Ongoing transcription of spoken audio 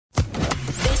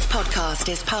podcast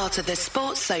is part of the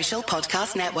Sports Social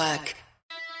Podcast Network.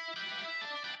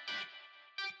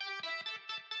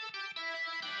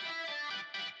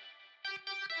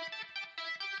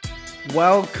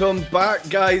 Welcome back,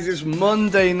 guys. It's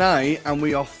Monday night and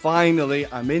we are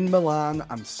I'm in Milan,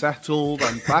 I'm settled,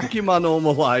 I'm back in my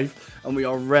normal life, and we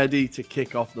are ready to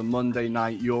kick off the Monday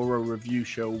night Euro review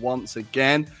show once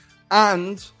again.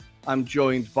 And I'm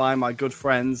joined by my good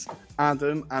friends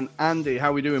Adam and Andy.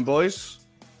 How are we doing, boys?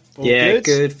 All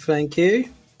good, thank you.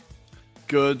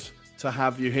 Good to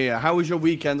have you here. How was your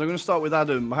weekend? I'm going to start with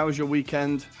Adam. How was your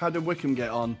weekend? How did Wycombe get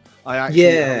on? I'll be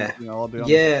honest.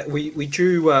 Yeah, we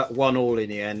drew 1-1 in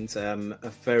the end. A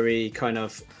very kind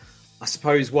of, I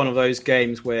suppose, one of those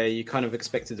games where you kind of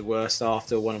expected the worst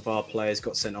after one of our players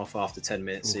got sent off after 10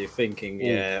 minutes. So you're thinking,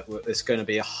 it's going to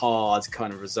be a hard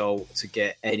kind of result to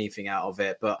get anything out of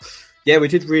it. But yeah, we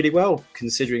did really well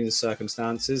considering the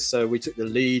circumstances. So we took the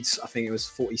lead, I think it was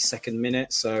 42nd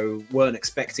minute, so weren't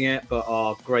expecting it. But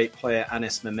our great player,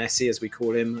 Anis Memesi, as we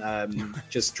call him,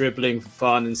 just dribbling for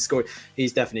fun and scoring.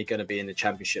 He's definitely going to be in the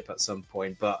championship at some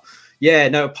point. But yeah,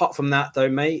 no, apart from that though,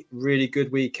 mate, really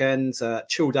good weekend.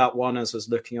 Chilled out one as I was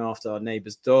looking after our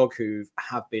neighbour's dog who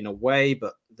have been away,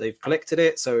 but they've collected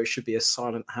it. So it should be a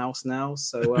silent house now.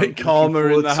 So a bit calmer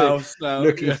in the house now.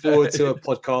 Looking forward to a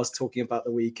podcast talking about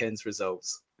the weekend's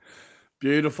results.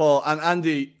 Beautiful. And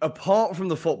Andy, apart from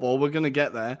the football, we're going to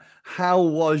get there. How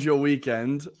was your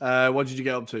weekend? What did you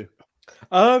get up to?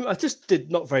 I just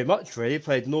did not very much, really.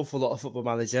 Played an awful lot of Football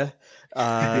Manager.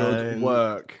 Good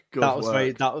work.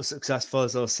 That was successful,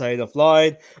 as I was saying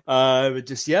offline.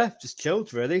 Just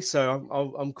chilled, really. So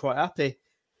I'm quite happy.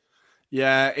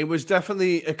 Yeah, it was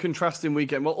definitely a contrasting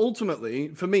weekend. Well, ultimately,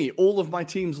 for me, all of my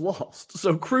teams lost.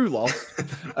 So Crew lost.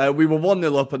 We were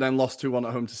 1-0 up and then lost 2-1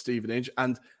 at home to Stevenage.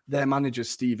 And their manager,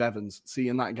 Steve Evans.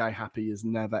 Seeing that guy happy is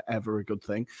never, ever a good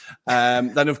thing.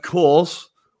 Then, of course,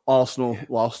 Arsenal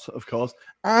lost, of course.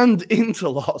 And Inter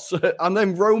lost. And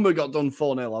then Roma got done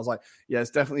 4-0. I was like, yeah,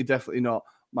 it's definitely not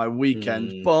my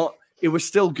weekend. But it was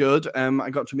still good. I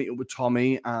got to meet up with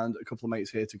Tommy and a couple of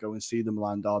mates here to go and see the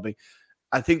Milan derby.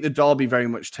 I think the derby very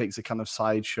much takes a kind of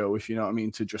sideshow, if you know what I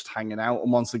mean, to just hanging out.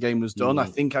 And once the game was done, I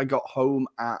think I got home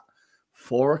at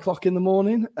 4:00 in the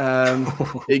morning.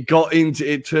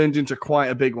 It turned into quite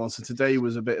a big one. So today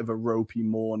was a bit of a ropey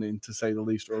morning, to say the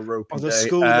least, or a ropey day. The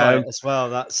school night as well.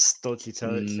 That's dodgy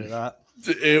territory, that.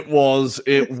 It was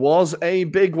a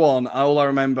big one. All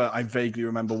I vaguely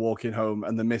remember walking home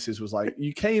and the missus was like,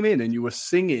 you came in and you were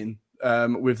singing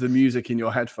with the music in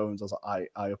your headphones. I was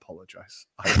like, I apologize.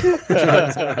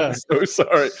 I'm so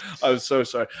sorry. I'm so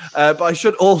sorry. But I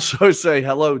should also say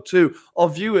hello to our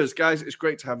viewers. Guys, it's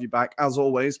great to have you back. As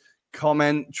always,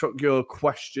 comment, chuck your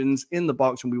questions in the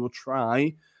box and we will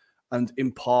try and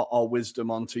impart our wisdom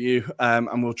onto you.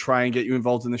 And we'll try and get you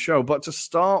involved in the show. But to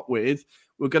start with,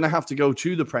 we're going to have to go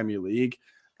to the Premier League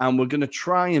and we're going to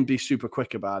try and be super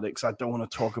quick about it because I don't want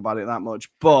to talk about it that much.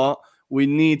 But we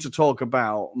need to talk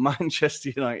about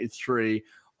Manchester United 3,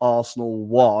 Arsenal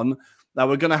 1. Now,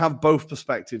 we're going to have both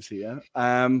perspectives here.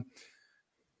 Andy,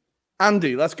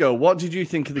 let's go. What did you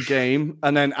think of the game?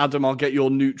 And then, Adam, I'll get your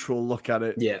neutral look at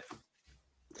it. Yeah.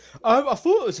 I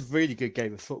thought it was a really good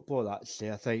game of football,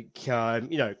 actually. I think,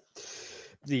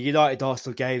 the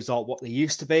United-Arsenal games aren't what they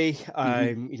used to be.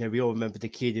 We all remember the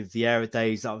Kieran Vieira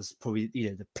days. That was probably,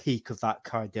 the peak of that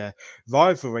kind of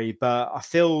rivalry. But I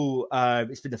feel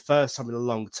it's been the first time in a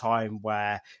long time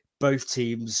where both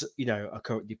teams, are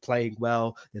currently playing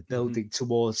well. They're building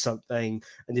towards something,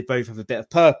 and they both have a bit of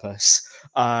purpose.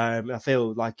 I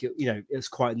feel like, it was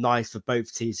quite nice for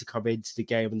both teams to come into the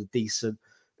game on a decent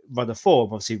run of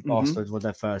form. Obviously, Arsenal had won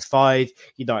their first 5.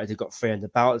 United had got 3 under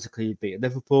belt to clearly beat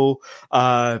Liverpool.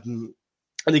 And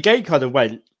the game kind of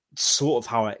went sort of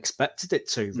how I expected it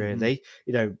to, really.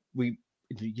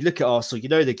 You look at Arsenal,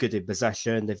 they're good in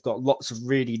possession. They've got lots of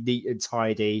really neat and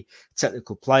tidy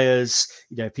technical players.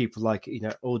 People like,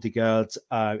 Odegaard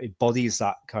embodies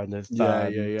that kind of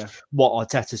what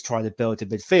Arteta's trying to build in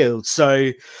midfield.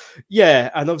 So, yeah,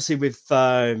 and obviously with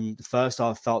the first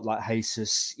half, felt like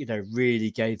Jesus,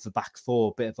 really gave the back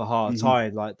four a bit of a hard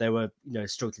time. Like they were,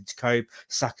 struggling to cope.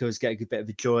 Saka was getting a bit of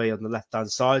a joy on the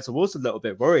left-hand side. So I was a little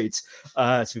bit worried,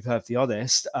 to be perfectly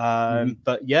honest.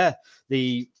 But yeah,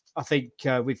 I think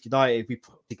with United, we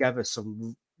put together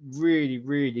some really,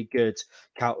 really good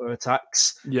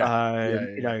counter-attacks.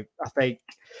 I think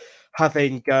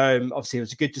having, obviously, it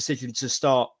was a good decision to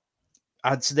start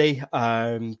Anthony,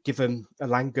 given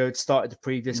Alanga had started the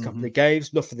previous couple of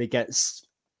games. Nothing against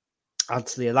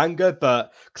Anthony Elanga,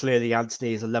 but clearly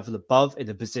Anthony is a level above in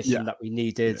a position that we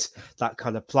needed that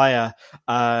kind of player.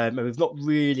 And we've not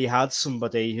really had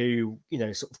somebody who,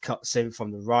 sort of cuts in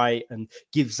from the right and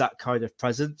gives that kind of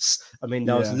presence. I mean,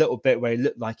 there was a little bit where he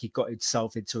looked like he got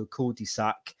himself into a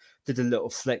cul-de-sac, did a little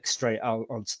flick straight out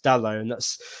onto Dallo, and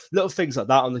that's little things like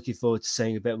that I'm looking forward to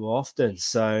seeing a bit more often.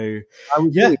 So, I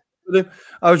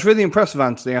was really impressed with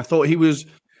Anthony. I thought he was...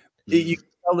 You can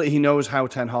tell that he knows how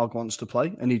Ten Hag wants to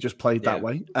play, and he just played that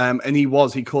way. And he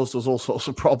caused us all sorts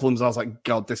of problems. I was like,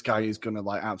 God, this guy is going to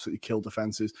absolutely kill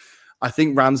defenses. I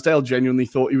think Ramsdale genuinely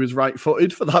thought he was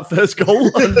right-footed for that first goal.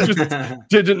 Just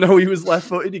didn't know he was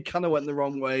left-footed. He kind of went the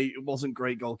wrong way. It wasn't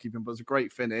great goalkeeping, but it was a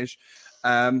great finish.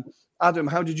 Adam,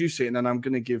 how did you see it? And then I'm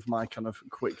going to give my kind of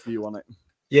quick view on it.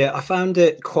 Yeah, I found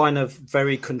it kind of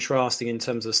very contrasting in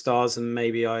terms of styles, and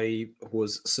maybe I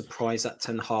was surprised at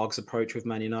Ten Hag's approach with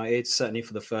Man United. Certainly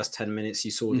for the first 10 minutes,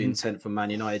 you saw the intent from Man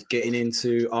United getting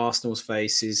into Arsenal's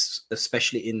faces,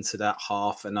 especially into that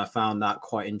half, and I found that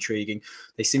quite intriguing.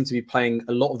 They seem to be playing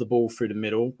a lot of the ball through the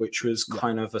middle, which was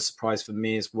kind of a surprise for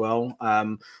me as well.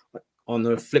 On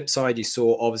the flip side, you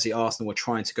saw obviously Arsenal were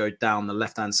trying to go down the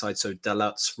left-hand side, so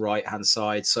Dalot's right-hand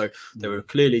side. So they were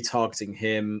clearly targeting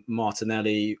him.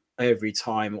 Martinelli, every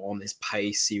time on his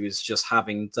pace, he was just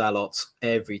having Dalot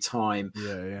every time.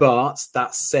 But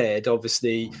that said,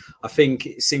 obviously, I think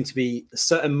it seemed to be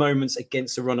certain moments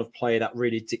against the run of play that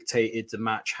really dictated the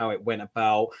match, how it went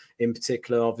about. In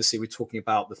particular, obviously, we're talking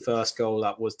about the first goal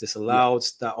that was disallowed.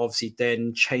 That obviously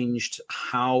then changed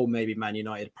how maybe Man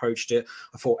United approached it.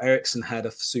 I thought Eriksen had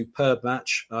a superb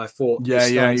match. I thought he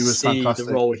was see fantastic.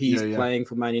 The role he's playing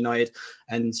for Man United.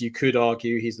 And you could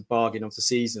argue he's the bargain of the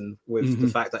season with the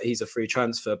fact that he's a free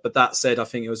transfer. But that said, I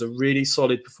think it was a really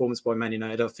solid performance by Man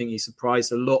United. I think he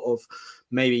surprised a lot of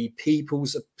maybe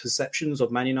people's perceptions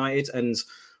of Man United and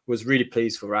was really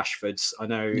pleased for Rashford. I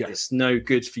know it's no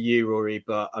good for you, Rory,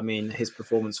 but I mean, his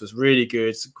performance was really good.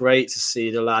 It's great to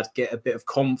see the lad get a bit of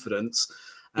confidence.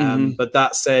 But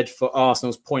that said, for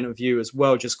Arsenal's point of view as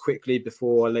well, just quickly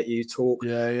before I let you talk,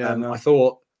 I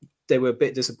thought they were a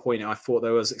bit disappointed. I thought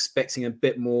they was expecting a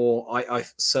bit more. I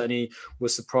certainly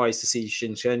was surprised to see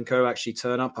Zinchenko actually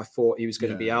turn up. I thought he was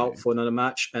going to be out for another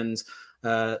match. And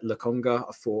Lokonga,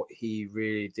 I thought he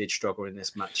really did struggle in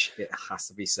this match. It has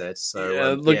to be said.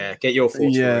 So, get your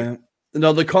thoughts.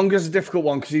 No, Lokonga's a difficult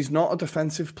one because he's not a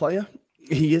defensive player.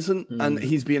 He isn't, and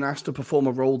he's being asked to perform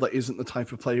a role that isn't the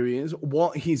type of player he is.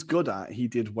 What he's good at, he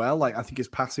did well. I think his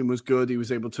passing was good. He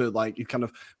was able to, he kind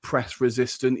of press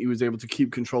resistant. He was able to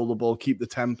keep control of the ball, keep the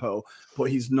tempo, but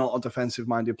he's not a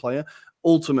defensive-minded player.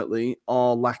 Ultimately,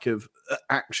 our lack of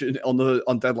action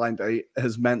on deadline day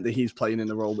has meant that he's playing in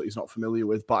a role that he's not familiar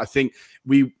with. But I think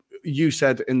you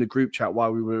said in the group chat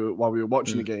while we were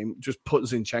watching the game, just put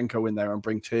Zinchenko in there and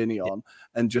bring Tierney on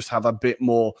and just have a bit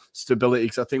more stability.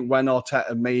 Because I think when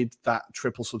Arteta made that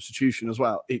triple substitution as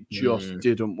well, it just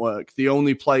didn't work. The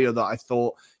only player that I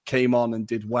thought came on and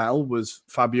did well was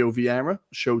Fabio Vieira.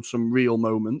 Showed some real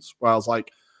moments where I was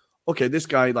like, okay, this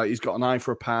guy, he's got an eye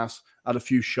for a pass, had a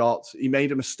few shots. He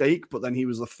made a mistake, but then he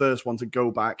was the first one to go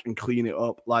back and clean it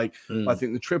up. I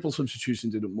think the triple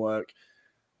substitution didn't work.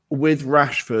 With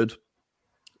Rashford,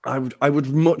 I would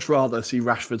much rather see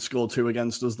Rashford score 2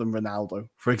 against us than Ronaldo,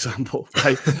 for example.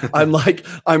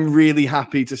 I'm really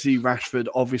happy to see Rashford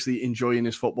obviously enjoying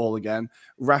his football again.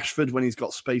 Rashford, when he's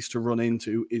got space to run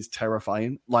into, is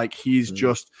terrifying. He's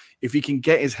just, if he can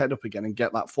get his head up again and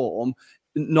get that form,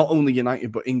 not only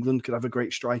United, but England could have a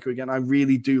great striker again. I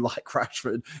really do like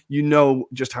Rashford. You know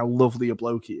just how lovely a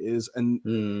bloke he is.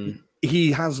 And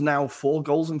he has now 4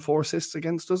 goals and 4 assists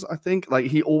against us, I think.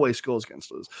 He always scores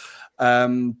against us.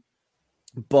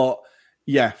 But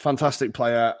yeah, fantastic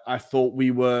player. I thought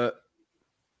we were...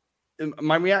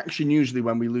 My reaction usually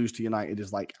when we lose to United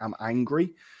is I'm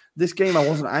angry. This game, I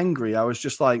wasn't angry. I was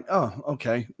just oh,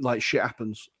 okay. Shit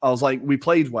happens. I was we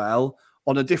played well.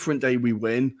 On a different day, we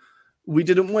win. We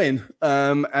didn't win.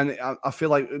 And I feel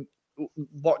like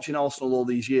watching Arsenal all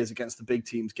these years against the big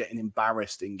teams getting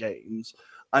embarrassed in games,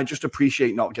 I just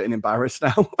appreciate not getting embarrassed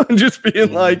now and just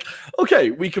being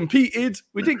okay, we competed.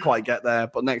 We didn't quite get there,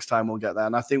 but next time we'll get there.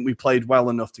 And I think we played well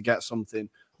enough to get something.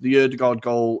 The Ødegaard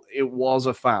goal, it was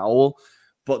a foul,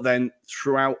 but then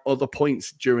throughout other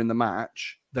points during the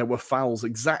match, there were fouls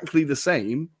exactly the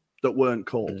same that weren't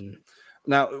called.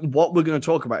 Now, what we're going to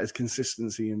talk about is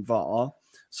consistency in VAR.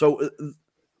 So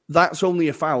that's only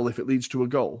a foul if it leads to a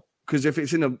goal. Because if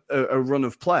it's in a run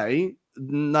of play,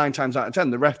 9 times out of 10,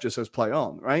 the ref just says play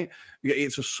on, right?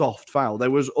 It's a soft foul.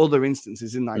 There was other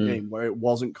instances in that game where it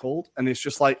wasn't called. And it's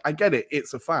just I get it,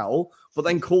 it's a foul, but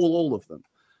then call all of them.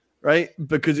 right?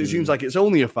 Because it seems like it's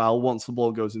only a foul once the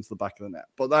ball goes into the back of the net.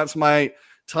 But that's my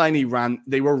tiny rant.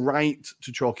 They were right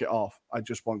to chalk it off. I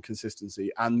just want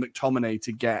consistency and McTominay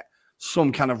to get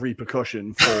some kind of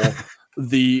repercussion for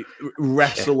the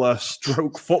wrestler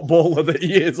stroke footballer that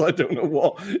he is. I don't know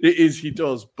what it is he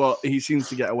does, but he seems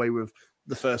to get away with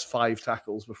the first 5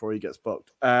 tackles before he gets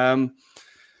booked.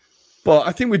 But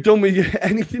I think we're done with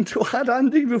anything to add,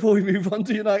 Andy, before we move on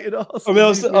to United Arsenal. I mean, I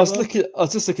was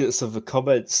just looking at some of the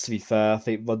comments. To be fair, I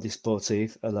think Monday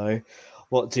Sportive, hello.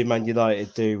 What do Man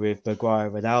United do with Maguire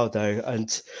and Ronaldo?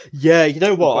 And yeah, you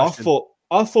know what?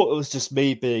 I thought it was just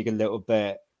me being a little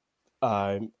bit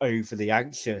overly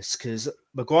anxious because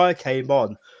Maguire came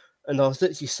on, and I was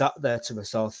literally sat there to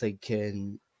myself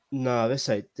thinking, no, this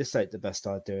ain't the best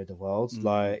idea in the world.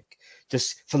 Like,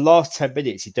 just for the last 10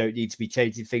 minutes, you don't need to be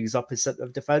changing things up in centre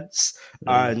of defence.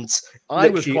 And I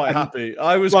was quite happy.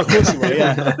 I was, well, of course you were,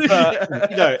 yeah.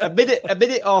 But, you know, a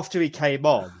minute after he came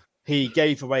on, he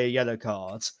gave away a yellow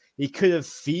card. He could have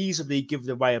feasibly given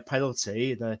away a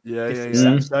penalty in a different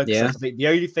set of circumstances. I think the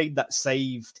only thing that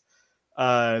saved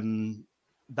him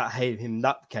in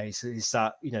that case is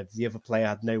that, you know, the other player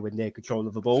had nowhere near control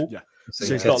of the ball. Yeah.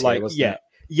 So it's not like, it was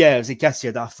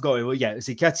Nketiah. I forgot it. Well, yeah, it was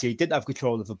Nketiah. He didn't have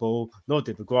control of the ball, nor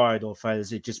did Maguire nor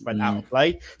Fez. It just went out of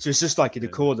play. So it's just like in the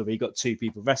corner where you got 2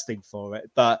 people wrestling for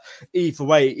it. But either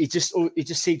way, it just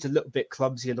seemed a little bit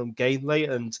clumsy and ungainly.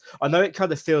 And I know it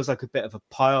kind of feels like a bit of a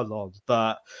pile on,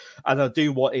 and I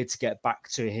do want it to get back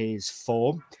to his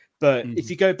form. But if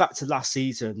you go back to last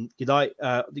season, United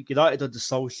under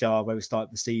Solskjaer, where we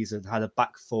started the season, had a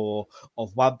back 4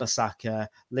 of Wan-Bissaka,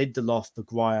 Lindelof,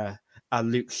 Maguire,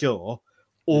 and Luke Shaw.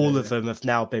 All of them have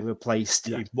now been replaced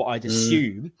in what I'd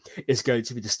assume is going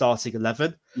to be the starting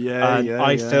 11.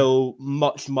 I feel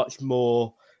much, much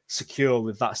more secure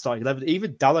with that starting 11.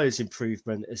 Even Dallow's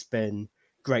improvement has been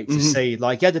great to see.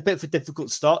 Like, he had a bit of a difficult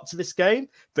start to this game,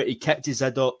 but he kept his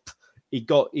head up.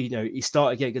 He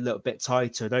started getting a little bit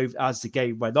tighter. And as the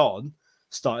game went on,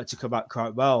 started to come out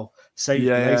quite well. Same for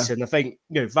Mason. I think,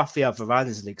 Rafael Varane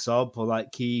is an example.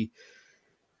 Like, he...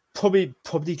 Probably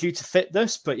due to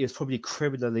fitness, but he was probably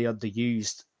criminally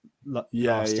underused.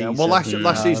 Last season. Well,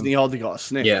 last season he hardly got a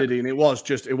sniff, did he? And it was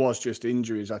just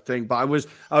injuries, I think. But I was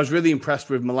really impressed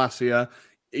with Malacia,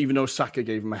 even though Saka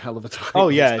gave him a hell of a time. Oh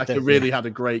yeah, Saka really had a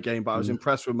great game. But I was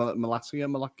impressed with Malacia,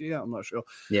 I'm not sure.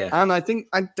 Yeah, and I think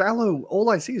Dallo. All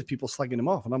I see is people slagging him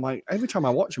off, and I'm like, every time I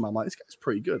watch him, I'm like, this guy's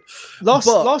pretty good.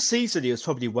 Last season, he was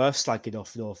probably worth slagging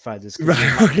off North fans. He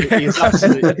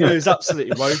was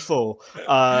absolutely woeful.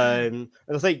 And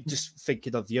I think just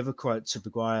thinking of the other quotes of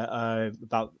Maguire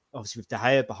about. Obviously, with De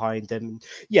Gea behind him.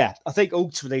 Yeah, I think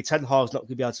ultimately Ten Hag's not going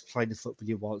to be able to play the football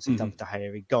he wants and have De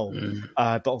Gea in goal.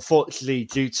 But unfortunately,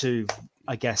 due to,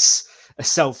 I guess, a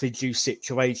self-induced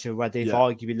situation where they've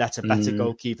arguably let a better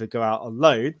goalkeeper go out on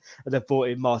loan and they've brought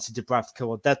in Martin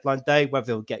Dubravka on deadline day.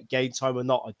 Whether he'll get game time or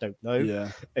not, I don't know. Yeah.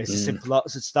 It's a simple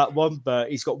answer to that one.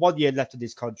 But he's got 1 year left on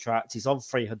his contract. He's on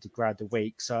 $300,000 a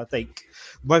week. So I think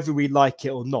whether we like it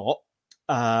or not,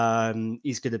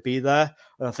 he's going to be there.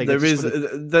 And I think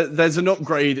there's an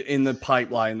upgrade in the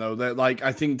pipeline though. That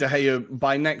I think De Gea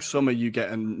by next summer you get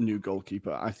a new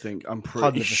goalkeeper. I'm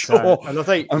pretty 100%. Sure. And I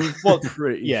think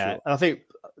pretty sure. And I think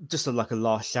just a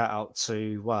last shout out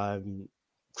to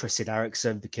Christian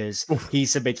Eriksen because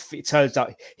he's it turns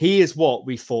out he is what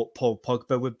we thought Paul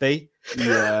Pogba would be. He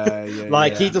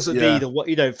doesn't need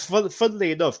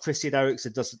funnily enough, Christian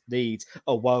Eriksen doesn't need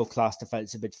a world-class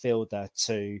defensive midfielder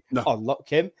to unlock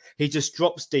him. He just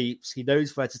drops deep. He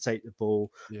knows where to take the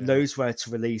ball, knows where to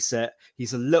release it.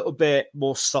 He's a little bit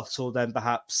more subtle than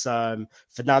perhaps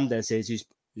Fernandes is, who's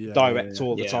direct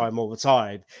all the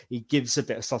time. He gives a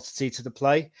bit of subtlety to the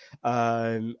play,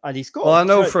 and he's got. Well, I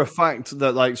know for a fact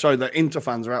that the Inter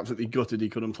fans are absolutely gutted he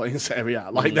couldn't play in Serie A.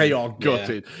 They are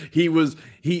gutted. He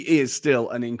is still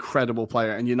an incredible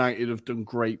player, and United have done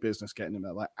great business getting him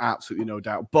there. Absolutely no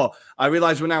doubt. But I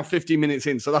realise we're now 15 minutes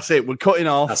in, so that's it. We're cutting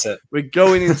off. That's it. We're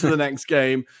going into the next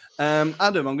game.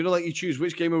 Adam, I'm going to let you choose.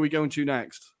 Which game are we going to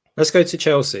next? Let's go to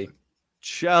Chelsea.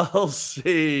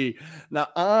 Now,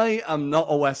 I am not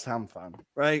a West Ham fan,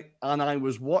 right? And I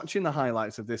was watching the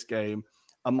highlights of this game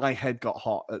and my head got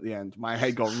hot at the end. My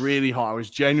head got really hot. I was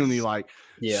genuinely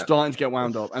starting to get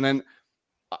wound up. And then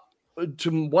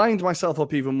to wind myself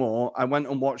up even more, I went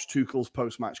and watched Tuchel's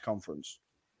post-match conference.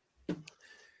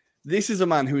 This is a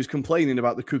man who is complaining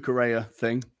about the Cucurella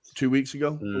thing a week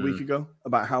ago,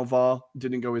 about how VAR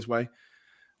didn't go his way.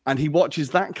 And he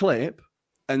watches that clip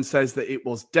and says that it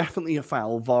was definitely a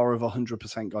foul. VAR of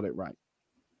 100% got it right.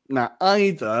 Now,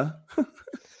 either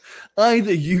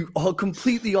either you are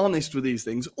completely honest with these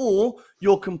things, or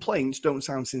your complaints don't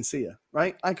sound sincere,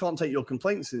 right? I can't take your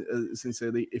complaints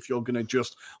sincerely if you're going to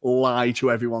just lie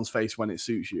to everyone's face when it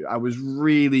suits you. I was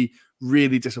really,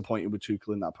 really disappointed with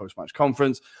Tuchel in that post-match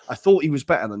conference. I thought he was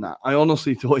better than that. I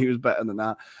honestly thought he was better than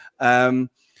that.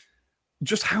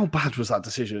 Just how bad was that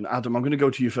decision? Adam, I'm going to go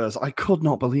to you first. I could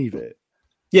not believe it.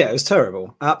 Yeah, it was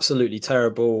terrible. Absolutely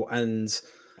terrible. And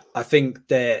I think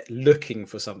they're looking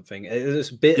for something. It's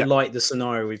a bit like the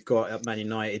scenario we've got at Man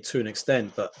United to an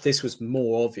extent, but this was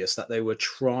more obvious that they were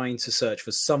trying to search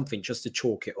for something just to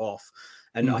chalk it off.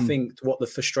 And I think what the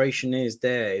frustration is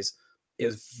there is it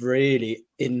was really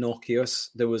innocuous.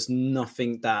 There was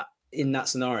nothing that in that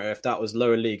scenario, if that was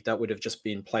lower league, that would have just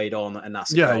been played on and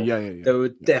that's There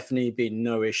would definitely be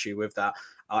no issue with that.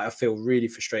 I feel really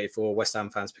frustrated for West Ham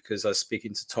fans because I was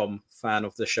speaking to Tom, fan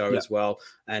of the show as well,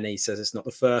 and he says it's not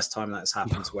the first time that's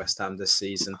happened to West Ham this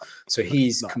season. So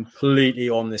he's completely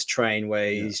on this train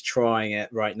where he's trying it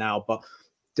right now, but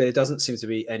there doesn't seem to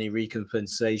be any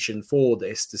recompensation for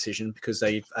this decision because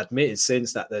they've admitted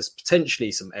since that there's potentially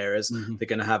some errors. They're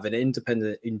going to have an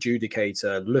independent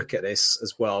adjudicator look at this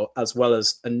as well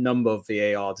as a number of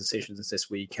VAR decisions this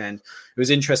weekend. It was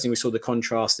interesting. We saw the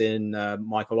contrast in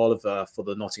Michael Oliver for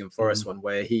the Nottingham Forest one,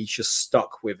 where he just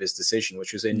stuck with his decision,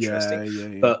 which was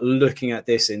interesting. But looking at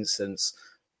this instance,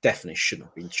 definitely shouldn't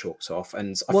have been chalked off.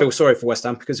 And I feel sorry for West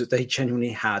Ham because they genuinely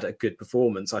had a good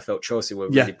performance. I felt Chelsea were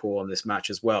really poor on this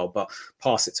match as well. But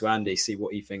pass it to Andy, see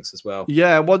what he thinks as well.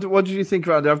 Yeah, what did you think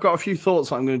about it? I've got a few thoughts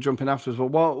that I'm going to jump in afterwards. But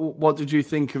what did you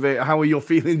think of it? How are your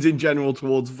feelings in general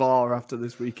towards VAR after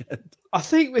this weekend? I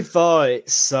think with VAR,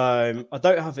 it's I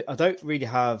don't really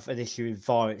have an issue with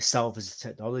VAR itself as a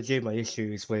technology. My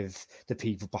issue is with the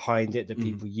people behind it, the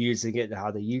people using it, and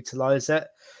how they utilize it.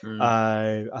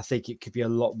 I think it could be a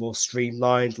lot more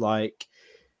streamlined. Like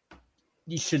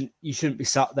you shouldn't be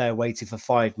sat there waiting for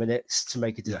 5 minutes to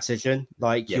make a decision.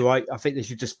 Like you're right. I think they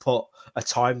should just put a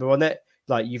timer on it.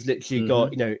 Like you've literally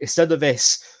got, instead of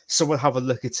this, someone have a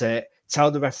look at it. Tell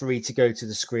the referee to go to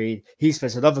the screen. He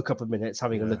spends another couple of minutes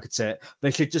having a look at it. They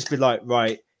should just be like,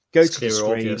 right, go to the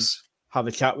screen, have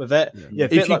a chat with it.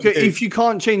 If you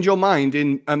can't change your mind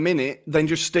in a minute, then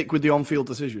just stick with the on-field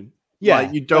decision.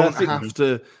 You don't have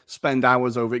to spend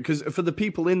hours over it because for the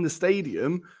people in the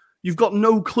stadium, you've got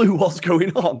no clue what's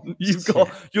going on.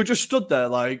 You're just stood there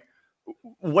like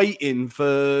waiting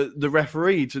for the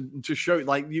referee to show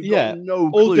like you've got no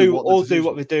clue. Do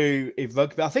what we do in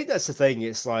rugby. I think that's the thing.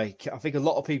 It's like I think a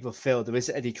lot of people feel there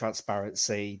isn't any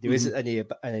transparency, there isn't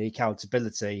any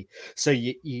accountability. So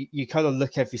you kind of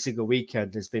look every single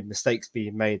weekend. There's been mistakes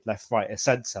being made left, right, and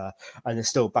centre, and they're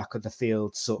still back on the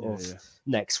field sort of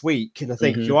next week. And I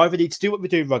think you either need to do what we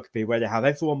do in rugby, where they have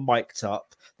everyone mic'd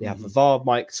up, they have the VAR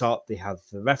mic'd up, they have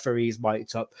the referees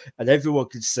mic'd up, and everyone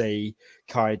can see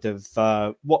kind of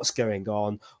what's going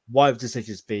on, why the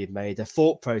decisions being made, the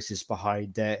thought process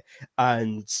behind it,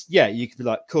 and you could be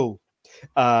like, cool.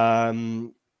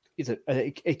 And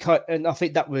I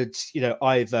think that would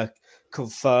either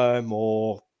confirm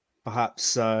or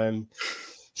perhaps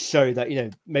show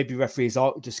that maybe referees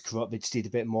aren't just corrupt; they just need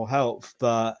a bit more help.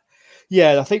 But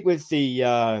I think with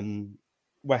the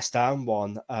West Ham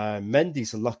one,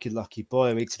 Mendy's a lucky boy.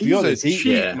 I mean, to be honest, he's a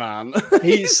cheat man.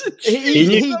 He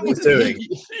knew what he was doing.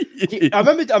 I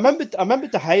remember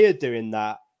De Gea doing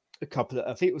that a couple of.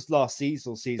 I think it was last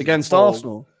season against before.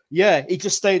 Arsenal. Yeah, he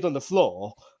just stayed on the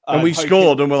floor, and we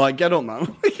scored, and we're like, "Get up,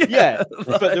 man!"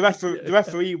 But the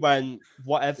referee went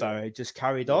whatever, it just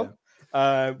carried on.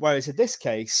 Whereas in this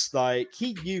case, like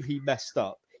he knew he messed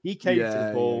up. He came to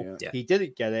the ball, he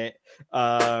didn't get it.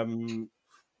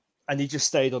 And he just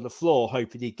stayed on the floor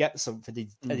hoping he'd get something,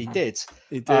 and he did.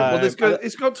 He did. Well,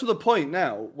 it's got to the point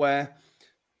now where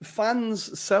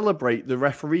fans celebrate the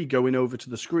referee going over to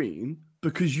the screen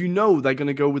because they're going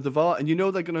to go with the VAR and they're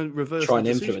going to reverse. Try and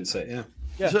influence it,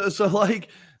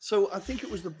 So I think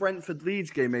it was the Brentford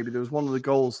Leeds game. Maybe there was one of the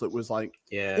goals that was like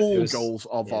goals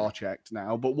are VAR checked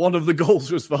now, but one of the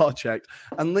goals was VAR checked,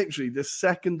 and literally the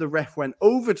second the ref went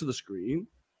over to the screen,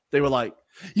 they were like,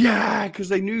 because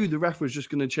they knew the ref was just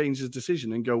going to change his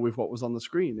decision and go with what was on the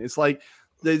screen. It's like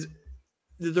the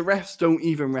refs don't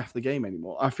even ref the game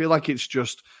anymore. I feel like it's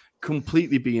just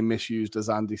completely being misused, as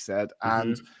Andy said.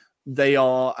 And they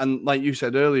are, and like you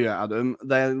said earlier, Adam,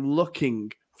 they're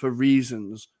looking for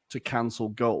reasons to cancel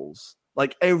goals.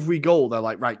 Like every goal, they're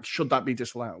like, right, should that be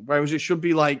disallowed? Whereas it should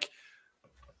be like,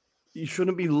 you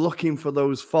shouldn't be looking for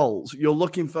those faults. You're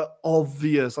looking for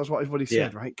obvious. That's what everybody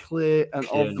said, right? Clear and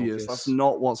obvious. That's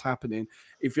not what's happening.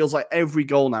 It feels like every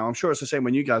goal now, I'm sure it's the same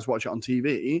when you guys watch it on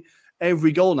TV.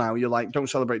 Every goal now, you're like, don't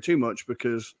celebrate too much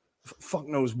because fuck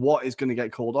knows what is going to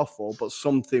get called off for, but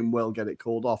something will get it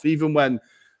called off. Even when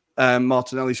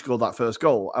Martinelli scored that first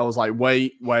goal, I was like,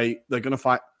 wait, they're going to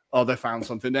fight. Oh, they found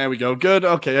something. There we go. Good.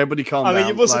 Okay, everybody calm down. I mean,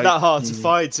 it wasn't that hard to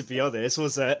find, to be honest,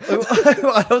 was it?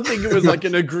 I don't think it was like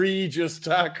an egregious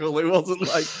tackle. It wasn't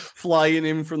like flying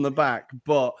in from the back.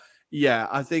 But yeah,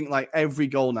 I think like every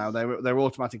goal now, their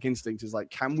automatic instinct is like,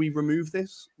 can we remove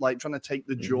this? Like trying to take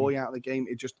the joy out of the game.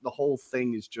 The whole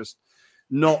thing is just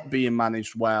not being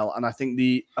managed well. And I think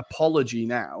the apology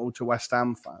now to West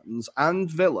Ham fans and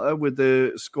Villa with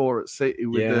the score at City,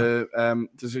 with the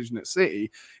decision at City,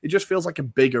 it just feels like a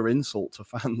bigger insult to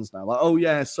fans now. Like, oh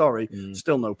yeah, sorry,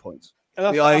 still no points.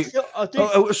 And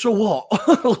so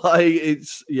what? Like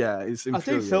it's infuriating. I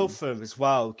do feel for him as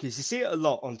well, because you see it a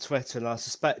lot on Twitter, and I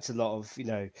suspect a lot of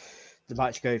the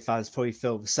match going fans probably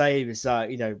feel the same. Is that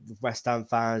West Ham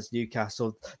fans,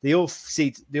 Newcastle, they all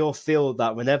feel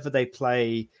that whenever they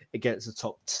play against the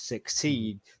top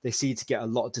 16, they seem to get a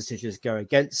lot of decisions go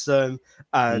against them,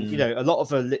 and a lot of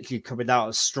them literally coming out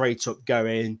and straight up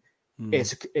going,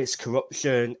 it's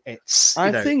corruption, it's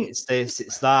it's this,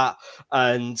 it's that,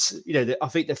 and I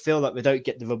think they feel like they don't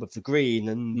get the rub of the green,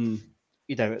 and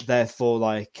therefore,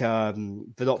 like, they're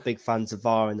not big fans of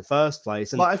VAR in the first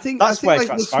place. And I think that's where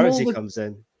transparency comes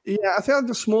in. Yeah, I think like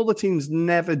the smaller teams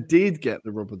never did get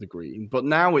the rub of the green, but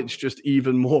now it's just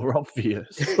even more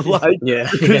obvious. Because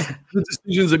the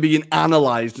decisions are being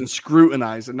analysed and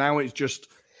scrutinised, and now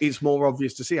it's more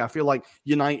obvious to see. I feel like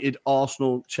United,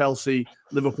 Arsenal, Chelsea,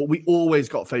 Liverpool, we always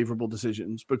got favourable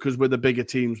decisions because we're the bigger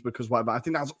teams, because whatever. I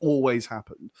think that's always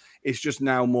happened. It's just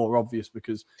now more obvious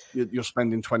because you're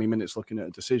spending 20 minutes looking at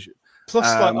a decision. Plus,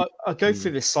 I go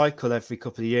through this cycle every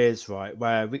couple of years, right,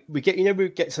 where we get, we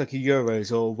get to like a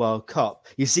Euros or World Cup.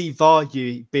 You see VAR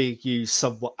being used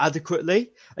somewhat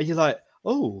adequately, and you're like,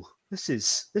 oh, this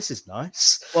is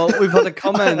nice. Well, we've had a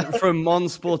comment from Mon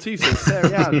Sportif that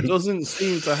Serie A doesn't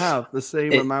seem to have the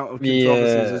same amount of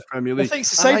controversies as Premier League. I think it's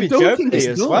the same in Germany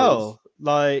as well.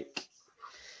 Like,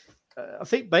 I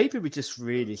think maybe we're just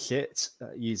really shit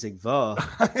at using VAR.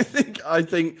 I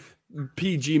think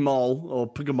PG Mall or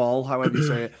Pugamal, however you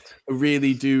say it,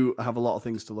 really do have a lot of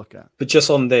things to look at. But just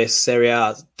on this, Serie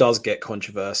A does get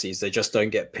controversies. They just don't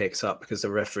get picked up because the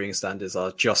refereeing standards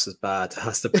are just as bad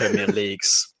as the Premier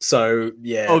League's. So,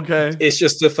 it's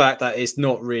just the fact that it's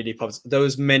not really public. There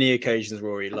was many occasions,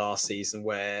 Rory, last season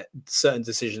where certain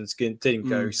decisions didn't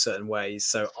go certain ways.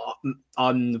 So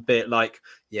I'm a bit like,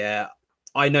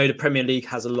 I know the Premier League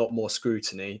has a lot more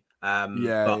scrutiny.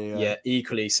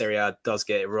 Equally, Serie A does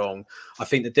get it wrong. I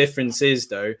think the difference is,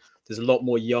 though, there's a lot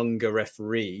more younger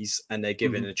referees and they're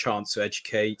given a chance to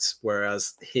educate,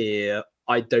 whereas here,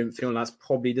 I don't feel that's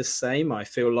probably the same. I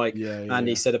feel like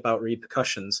Andy said about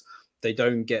repercussions, they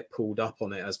don't get pulled up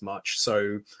on it as much.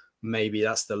 So maybe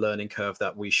that's the learning curve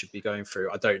that we should be going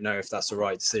through. I don't know if that's the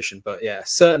right decision, but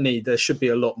certainly there should be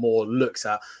a lot more looked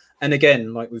at. And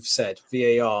again, like we've said,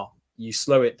 VAR, you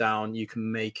slow it down, you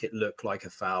can make it look like a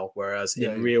foul. Whereas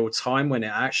in real time, when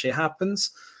it actually happens,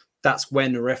 that's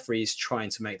when the referee is trying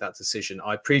to make that decision.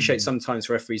 I appreciate sometimes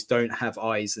referees don't have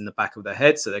eyes in the back of their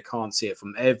head, so they can't see it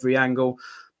from every angle.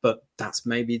 But that's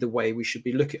maybe the way we should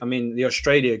be looking. I mean, the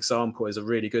Australia example is a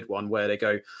really good one where they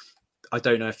go, I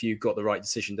don't know if you got the right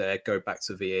decision there, go back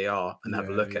to VAR and have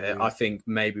a look at it. I think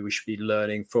maybe we should be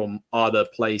learning from other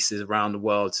places around the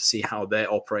world to see how they're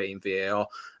operating VAR.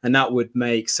 And that would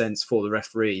make sense for the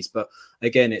referees. But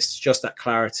again, it's just that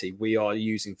clarity. We are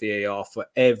using VAR for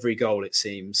every goal, it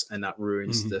seems, and that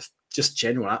ruins the just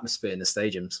general atmosphere in the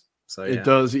stadiums. So it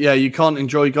does. Yeah, you can't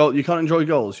enjoy goals. You can't enjoy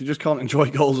goals. You just can't enjoy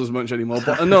goals as much anymore.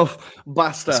 But enough,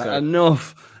 basta.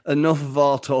 Enough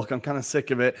VAR talk. I'm kind of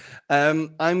sick of it.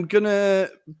 Andy,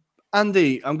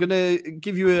 I'm gonna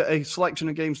give you a selection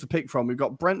of games to pick from. We've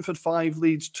got Brentford 5,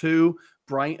 Leeds 2,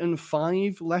 Brighton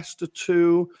 5, Leicester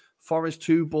 2, Forest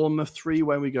 2, Bournemouth 3.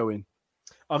 Where are we going?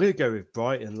 I'm gonna go with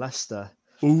Brighton, Leicester.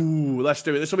 Ooh, let's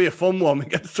do it. This will be a fun one. We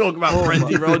get to talk about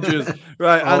Brendan Rodgers.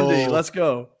 Right, Andy, let's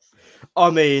go.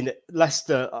 I mean,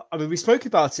 Leicester, we spoke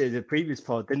about it in the previous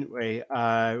pod, didn't we?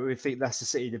 We think Leicester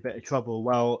City in a bit of trouble.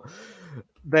 Well,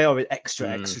 they are in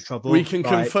extra trouble. We can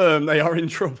confirm they are in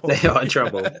trouble. They are in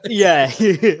trouble. Yeah.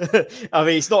 I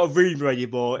mean, it's not a rumour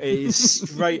anymore. It is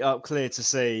straight up clear to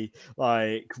see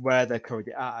where they're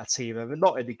currently at a team. And they're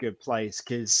not in a good place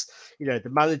because, the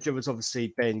manager has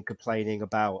obviously been complaining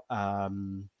about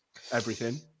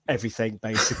everything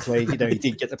basically. He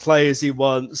didn't get the players he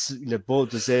wants.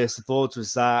 Board was this, the board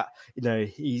was that.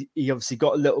 He obviously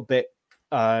got a little bit.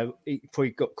 He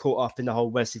probably got caught up in the whole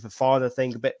Wesley Fofana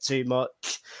thing a bit too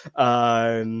much.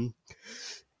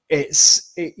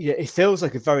 it feels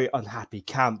like a very unhappy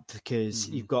camp because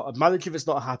you've got a manager that's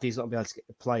not happy. He's not going to be able to get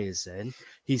the players in.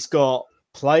 He's got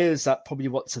players that probably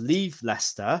want to leave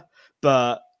Leicester,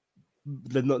 but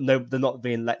they're not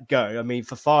being let go. I mean,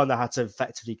 Fofana had to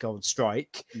effectively go on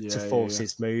strike to force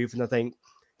his move, and I think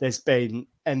there's been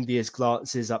envious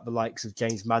glances at the likes of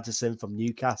James Maddison from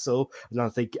Newcastle, and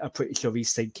I'm pretty sure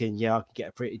he's thinking, I can get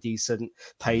a pretty decent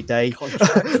payday on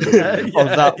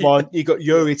that one. You got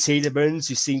Yuri Tielemans,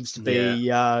 who seems to be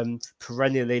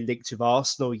perennially linked with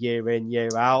Arsenal year in, year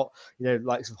out.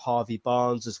 Likes of Harvey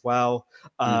Barnes as well.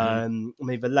 I mean,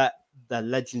 they let their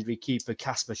legendary keeper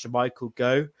Kasper Schmeichel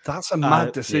go. That's a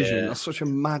mad decision. That's such a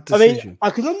mad decision. I mean, I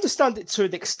can understand it to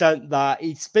an extent that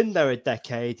he's been there a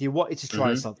decade. He wanted to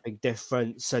try something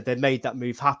different, so they made that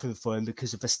move happen for him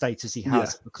because of the status he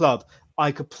has at the club.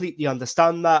 I completely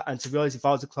understand that, and to be honest, if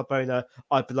I was a club owner,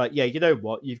 I'd be like, you know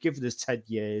what? You've given us 10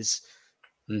 years.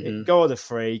 Go on a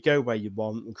free, go where you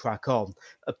want and crack on.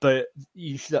 But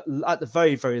you should, at the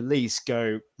very, very least,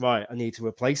 go, right, I need a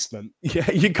replacement. Yeah,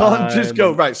 you can't just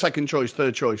go, right, second choice,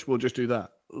 third choice, we'll just do that.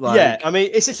 I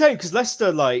mean, it's a shame because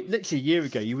Leicester, literally a year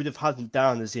ago, you would have had them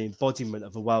down as the embodiment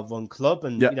of a well-run club.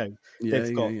 And,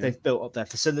 they've built up their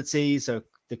facilities, so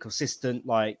they're consistent,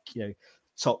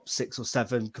 top 6 or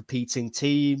 7 competing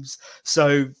teams.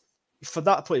 So, from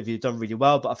that point of view, done really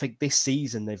well. But I think this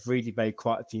season they've really made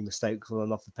quite a few mistakes on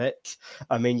and off the pitch.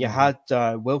 I mean, you had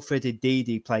Wilfred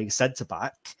Ndidi playing centre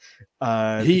back.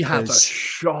 He had a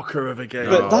shocker of a game,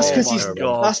 but that's because he's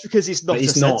not.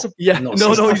 He's not. He's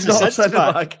not a centre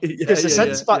back. Because the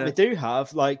centre back they do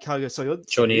have, like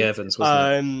Johnny Evans,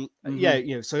 wasn't it?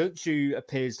 Soyuncu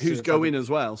appears. Who's going as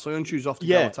well? Soyuncu's off to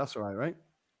Galatasaray, right?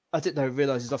 I didn't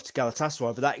realise he's off to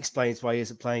Galatasaray, but that explains why he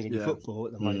isn't playing any football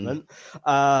at the moment.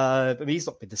 I mean, he's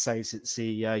not been the same since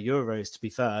the Euros, to be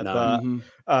fair. No.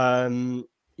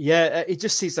 But it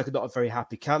just seems like not a very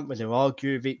happy camp when they're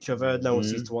arguing with each other. No one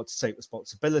seems to want to take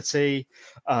responsibility.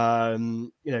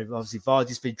 Obviously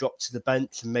Vardy's been dropped to the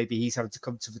bench, and maybe he's having to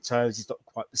come to the terms. He's not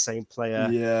quite the same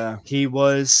player he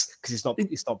was because it's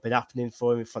not been happening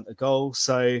for him in front of goal.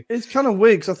 So it's kind of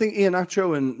weird because I think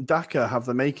Iheanacho and Daka have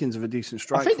the makings of a decent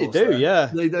strike force. I think they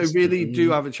do, They really do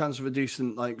have a chance of a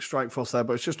decent strike force there,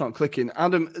 but it's just not clicking.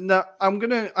 Adam, now I'm going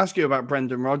to ask you about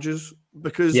Brendan Rodgers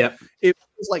because it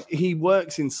feels like he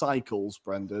works in cycles,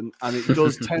 Brendan, and it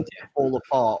does tend to fall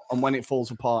apart. And when it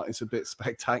falls apart, it's a bit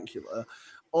spectacular.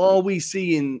 Are we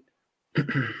seeing?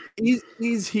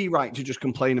 Is he right to just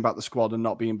complain about the squad and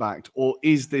not being backed, or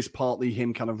is this partly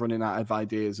him kind of running out of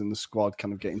ideas and the squad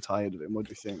kind of getting tired of him? What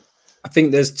do you think? I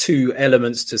think there's two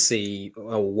elements to see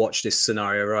or watch this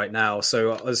scenario right now.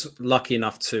 So I was lucky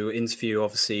enough to interview,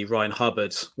 obviously, Ryan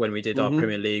Hubbard when we did our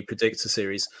Premier League Predictor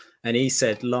series. And he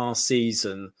said last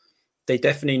season, they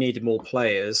definitely needed more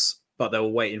players, but they were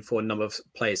waiting for a number of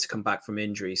players to come back from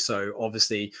injury. So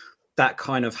obviously that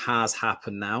kind of has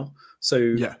happened now.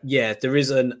 So there is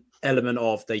an element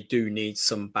of they do need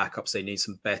some backups. They need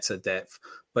some better depth.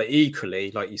 But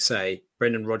equally, like you say,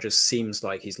 Brendan Rodgers seems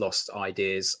like he's lost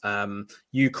ideas.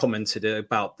 You commented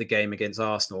about the game against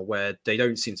Arsenal where they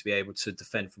don't seem to be able to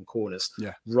defend from corners.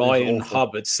 Yeah, Ryan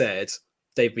Hubbard said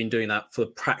they've been doing that for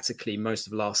practically most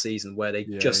of last season where they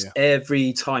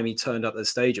every time he turned up at the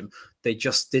stadium, they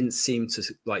just didn't seem to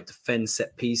defend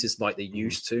set pieces like they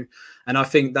used to. And I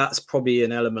think that's probably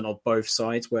an element of both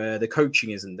sides where the coaching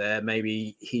isn't there.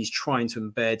 Maybe he's trying to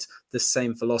embed the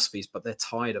same philosophies, but they're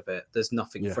tired of it. There's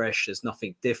nothing fresh. There's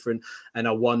nothing different. And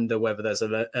I wonder whether there's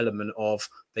an element of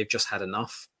they've just had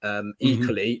enough.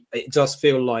 Equally, it does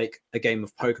feel like a game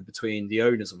of poker between the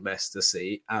owners of Leicester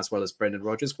City as well as Brendan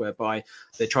Rodgers, whereby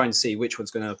they're trying to see which one's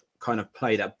going to kind of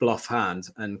play that bluff hand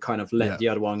and kind of let the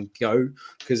other one go,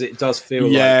 because it does feel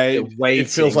like they're waiting. It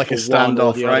feels like a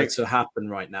standoff, right? To happen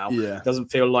right now. It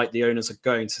doesn't feel like the owners are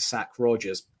going to sack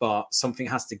Rodgers, but something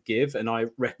has to give, and I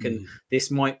reckon this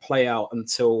might play out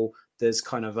until there's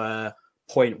kind of a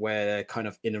point where they're kind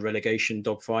of in a relegation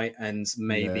dogfight, and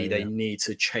maybe they need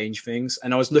to change things.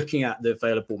 And I was looking at the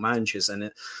available managers, and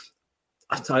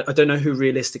I don't know who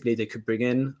realistically they could bring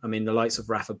in. I mean, the likes of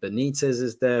Rafa Benitez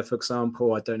is there, for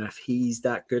example. I don't know if he's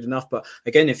that good enough. But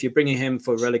again, if you're bringing him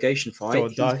for a relegation fight,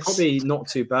 he's probably not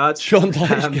too bad. Sean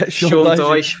Dyche. Sean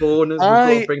Dyche, we've got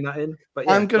to bring that in. But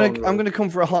I'm gonna come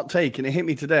for a hot take, and it hit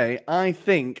me today. I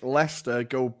think Leicester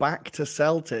go back to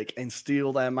Celtic and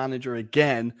steal their manager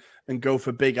again and go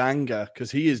for Big Anger,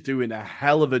 because he is doing a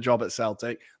hell of a job at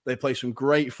Celtic. They play some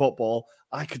great football.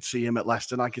 I could see him at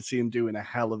Leicester, and I could see him doing a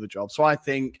hell of a job. So I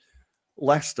think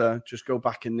Leicester just go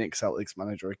back and nick Celtic's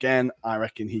manager again. I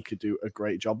reckon he could do a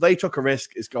great job. They took a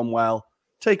risk. It's gone well.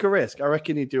 Take a risk. I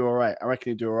reckon he'd do all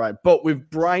right. But with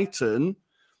Brighton,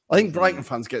 I think Brighton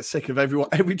fans get sick of everyone.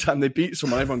 Every time they beat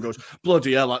someone, everyone goes,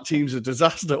 bloody hell, that team's a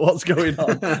disaster. What's going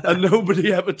on? And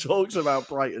nobody ever talks about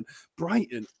Brighton.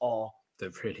 Brighton are... They're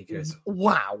really good.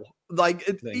 Wow. Like,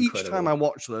 each incredible. time I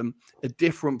watch them, a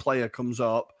different player comes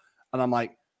up, and I'm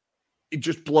like,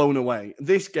 just blown away.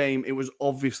 This game, it was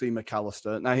obviously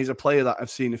McAllister. Now, he's a player that I've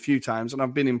seen a few times, and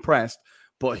I've been impressed,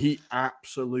 but he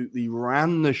absolutely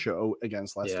ran the show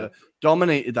against Leicester,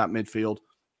 dominated that midfield,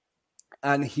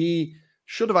 and he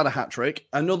should have had a hat-trick.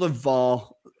 Another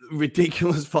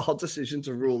ridiculous VAR decision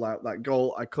to rule out that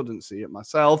goal. I couldn't see it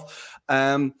myself,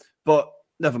 but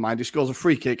never mind. He scores a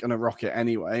free kick and a rocket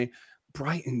anyway.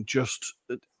 Brighton just...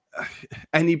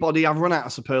 Anybody? I've run out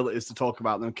of superlatives to talk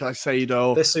about them.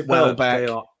 Caicedo, They're superb. Welbeck. They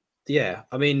are. Yeah,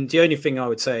 I mean, the only thing I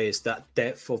would say is that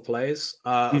depth of players.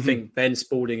 I think Ben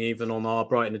Spalding, even on our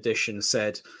Brighton edition,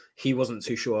 said he wasn't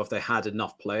too sure if they had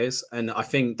enough players. And I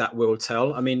think that will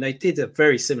tell. I mean, they did a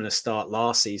very similar start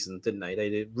last season, didn't they?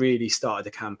 They really started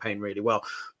the campaign really well.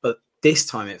 But this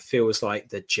time it feels like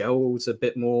the gel's a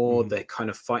bit more. They're kind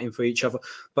of fighting for each other.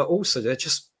 But also they're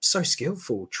just so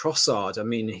skillful. Trossard, I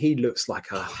mean, he looks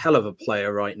like a hell of a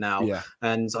player right now. Yeah.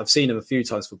 And I've seen him a few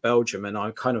times for Belgium, and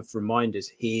I'm kind of reminded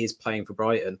he is playing for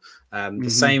Brighton. The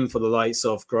same for the likes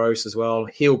of Gross as well.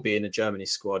 He'll be in the Germany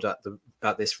squad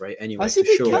at this rate anyway. Has he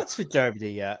been capped for Germany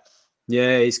yet?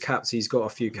 Yeah, he's capped. He's got a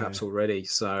few caps already.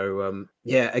 So,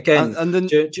 again, and then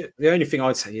the only thing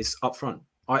I'd say is up front.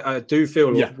 I do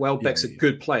feel Welbeck's a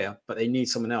good player, but they need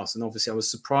someone else. And obviously, I was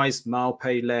surprised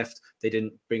Malpay left. They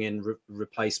didn't bring in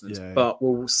replacements, but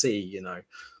we'll see. You know.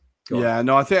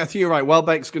 I think you're right.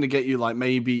 Welbeck's going to get you like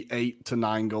maybe 8 to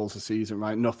 9 goals a season,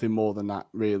 right? Nothing more than that,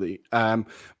 really. But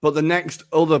the next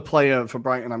other player for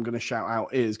Brighton I'm going to shout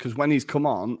out is, because when he's come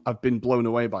on, I've been blown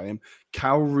away by him.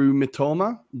 Kaoru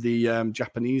Mitoma, the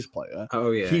Japanese player.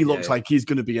 Oh, yeah. He looks like he's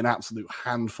going to be an absolute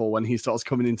handful when he starts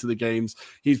coming into the games.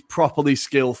 He's properly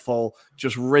skillful,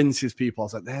 just rinses people. I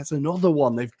was like, there's another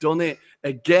one. They've done it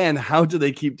again. How do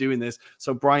they keep doing this?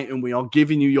 So, Brighton, we are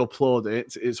giving you your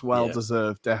plaudits. It's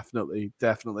well-deserved, definitely.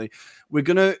 We're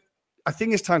going to... I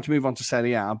think it's time to move on to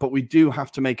Serie A, but we do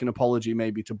have to make an apology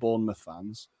maybe to Bournemouth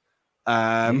fans.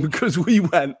 Because we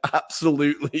went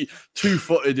absolutely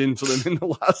two-footed into them in the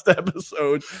last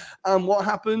episode. And what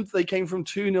happened? They came from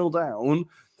 2-0 down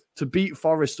to beat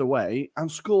Forest away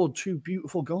and scored 2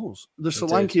 beautiful goals. The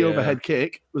Solanke overhead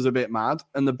kick was a bit mad,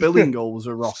 and the Billing goal was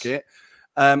a rocket.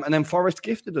 And then Forest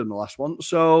gifted them the last one.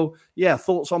 So,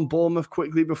 thoughts on Bournemouth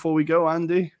quickly before we go,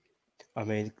 Andy? I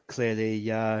mean,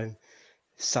 clearly,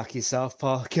 Saki South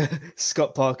Parker,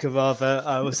 Scott Parker rather,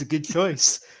 was a good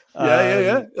choice.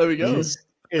 There we go.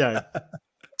 You know,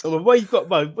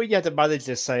 when you had a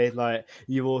manager saying like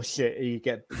you all shit, you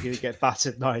get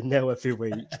battered 9-0 every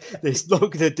week, it's not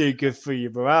going to do good for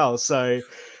your morale. So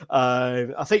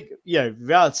I think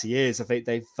reality is I think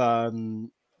they've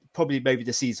probably maybe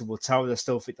the season will tell. I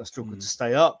still think they're struggling to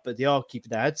stay up, but they are keeping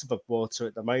their heads above water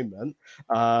at the moment.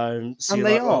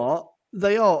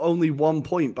 They are only 1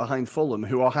 point behind Fulham,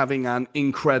 who are having an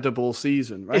incredible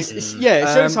season, right? It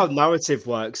shows how narrative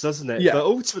works, doesn't it? Yeah. But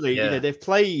ultimately, they've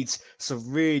played some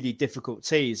really difficult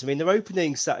teams. I mean, their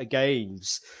opening set of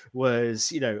games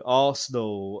was,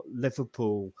 Arsenal,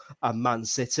 Liverpool, and Man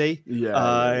City.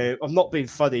 I'm not being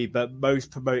funny, but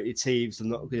most promoted teams are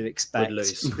not going to expect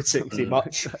particularly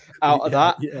much out of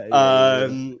that.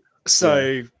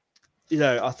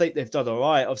 I think they've done all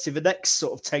right. Obviously, the next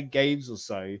sort of 10 games or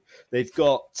so, they've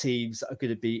got teams that are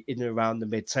going to be in and around the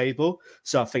mid-table.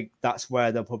 So I think that's where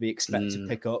they'll probably expect to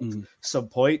pick up some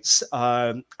points.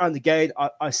 And again,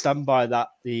 I stand by that.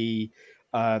 The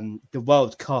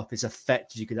World Cup is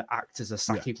effectively going to act as a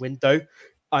sacking window.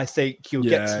 I think you'll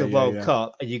get to the World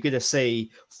Cup and you're going to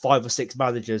see 5 or 6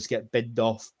 managers get binned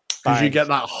off. Because you get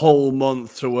that whole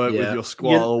month to work with your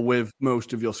squad or with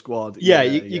most of your squad. You're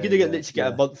going to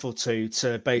get a month or two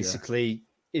to basically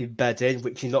embed in,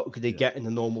 which you're not going to get in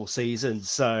the normal season.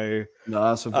 So no,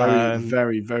 that's a very,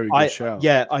 very, very good shout.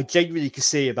 Yeah, I genuinely can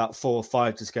see about 4 or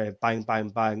 5 just going bang, bang,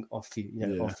 bang off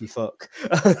off your fuck.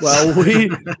 Well,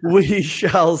 we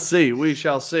shall see. We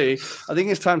shall see. I think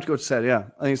it's time to go to Serie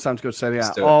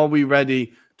A. Are we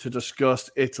ready to discuss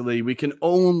Italy? We can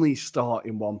only start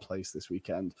in one place this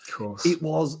weekend. Of course. It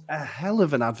was a hell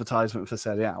of an advertisement for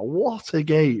Serie A. What a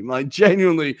game. Like,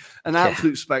 genuinely an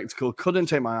absolute spectacle. Couldn't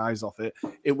take my eyes off it.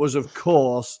 It was, of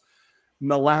course,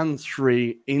 Milan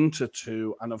 3, Inter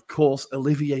 2, and of course,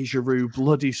 Olivier Giroud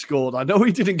bloody scored. I know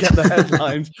he didn't get the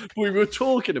headlines, but we were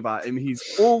talking about him.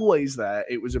 He's always there.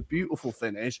 It was a beautiful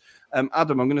finish.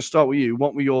 Adam, I'm going to start with you.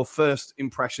 What were your first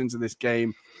impressions of this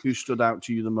game? Who stood out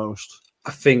to you the most? I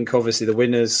think obviously the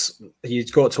winners,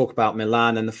 you've got to talk about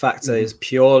Milan and the fact that it's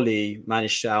purely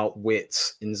managed to outwit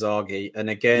Inzaghi.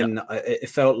 And again, it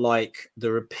felt like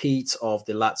the repeat of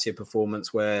the Lazio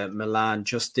performance where Milan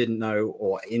just didn't know,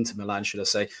 or Inter Milan, should I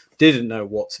say, didn't know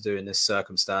what to do in this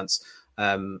circumstance.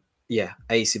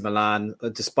 AC Milan,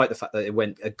 despite the fact that it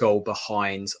went a goal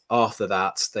behind, after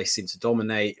that, they seemed to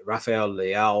dominate. Rafael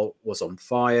Leao was on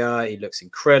fire. He looks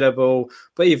incredible.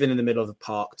 But even in the middle of the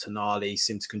park, Tonali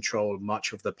seemed to control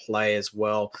much of the play as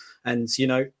well. And,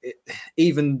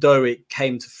 even though it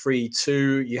came to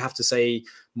 3-2, you have to say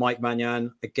Mike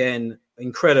Maignan, again,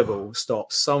 incredible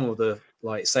stops. Some of the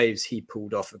saves he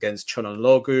pulled off against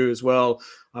Çalhanoğlu as well.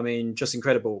 I mean, just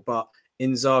incredible. But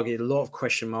Inzaghi, a lot of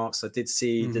question marks. I did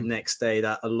see the next day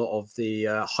that a lot of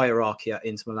the hierarchy at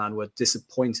Inter Milan were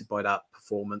disappointed by that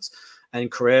performance. And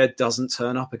Correa doesn't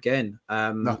turn up again.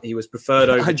 No. He was preferred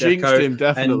over I jinxed him,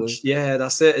 definitely. And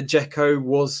that's it. Dzeko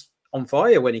was on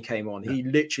fire when he came on. He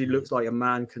literally looked like a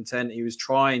man content. He was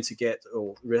trying to get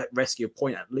or rescue a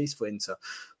point at least for Inter.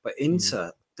 But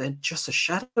Inter, they're just a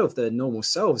shadow of their normal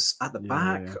selves at the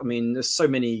back. I mean, there's so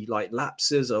many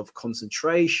lapses of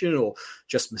concentration or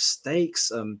just mistakes.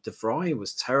 De Vrij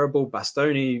was terrible.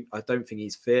 Bastoni, I don't think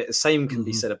he's fit. The same can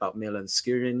be said about Milan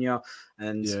Skriniar.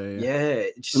 And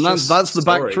that's the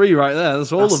back three right there.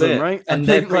 That's all of them, right? And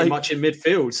they're pretty much in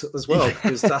midfield as well,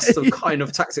 because that's the kind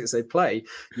of tactics they play.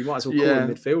 You might as well call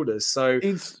them midfielders. So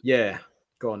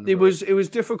go on. It was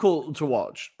difficult to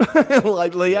watch.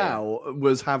 Leao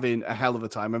was having a hell of a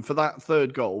time, and for that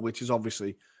third goal, which is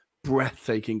obviously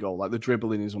breathtaking goal, the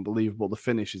dribbling is unbelievable, the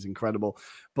finish is incredible,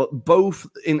 but both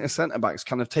Inter centre backs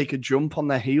kind of take a jump on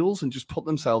their heels and just put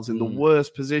themselves in the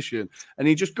worst position, and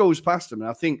he just goes past them. And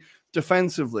I think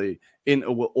defensively,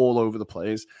 Inter were all over the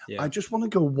place. I just want to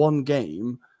go one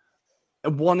Inter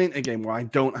game where I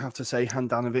don't have to say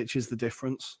Handanovic is the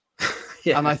difference.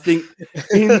 And I think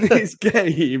in this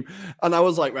game, and I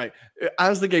was like, right,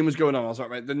 as the game was going on, I was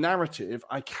like, right, the narrative,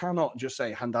 I cannot just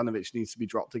say Handanovic needs to be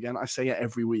dropped again. I say it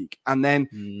every week. And then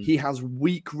he has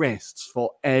weak wrists for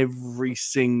every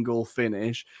single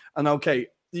finish. And okay,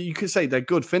 you could say they're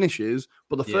good finishes,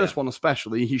 but the first one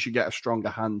especially, he should get a stronger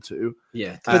hand to.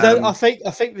 Yeah. But then I think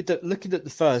looking at the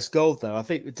first goal, though, I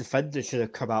think the defender should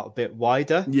have come out a bit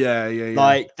wider. Yeah.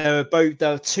 They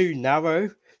were too narrow.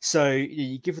 So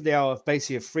you give the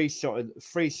basically a free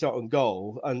shot on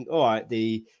goal, and all right,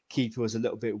 the keeper was a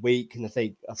little bit weak, and I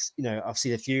think I've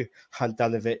seen a few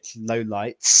Handanovic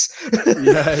lowlights,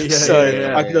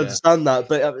 I can understand that.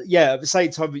 But at the same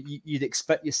time, you'd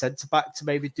expect your centre back to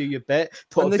maybe do your bit,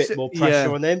 put a bit more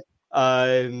pressure on him.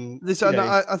 I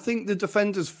think the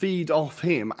defenders feed off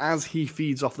him as he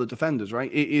feeds off the defenders.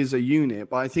 Right, it is a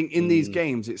unit, but I think in these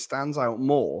games it stands out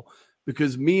more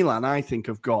because Milan, I think,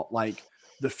 have got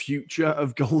the future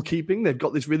of goalkeeping. They've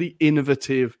got this really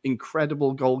innovative,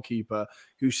 incredible goalkeeper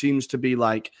who seems to be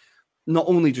not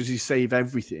only does he save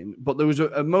everything, but there was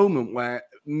a moment where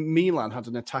Milan had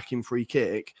an attacking free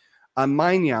kick and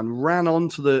Maignan ran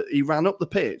up the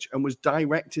pitch and was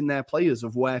directing their players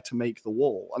of where to make the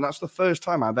wall. And that's the first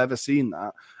time I've ever seen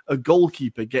that. A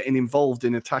goalkeeper getting involved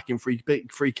in attacking free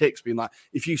kicks, being like,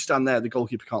 if you stand there, the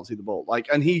goalkeeper can't see the ball.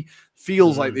 And he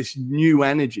feels like this new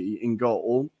energy in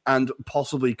goal and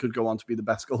possibly could go on to be the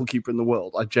best goalkeeper in the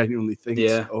world. I genuinely think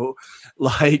so.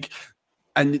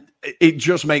 And it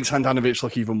just makes Handanovic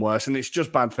look even worse, and it's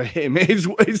just bad for him.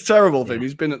 It's terrible for him.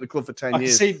 He's been at the club for 10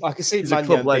 years. I can see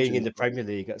Maignan being in the Premier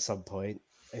League at some point.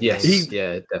 Yes,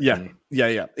 definitely.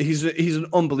 Yeah. He's an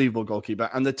unbelievable goalkeeper.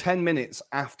 And the 10 minutes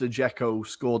after Dzeko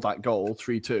scored that goal,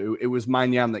 3-2, it was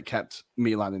Maignan that kept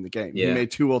Milan in the game. Yeah. He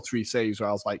made 2 or 3 saves where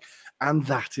I was like, and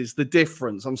that is the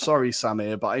difference. I'm sorry,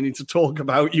 Samir, but I need to talk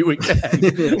about you again.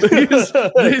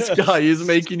 This guy is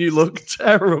making you look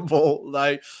terrible.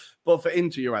 But for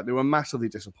Inter, you're right. They were massively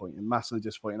disappointing. I think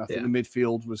the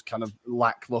midfield was kind of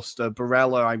lackluster.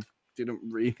 Barella, I didn't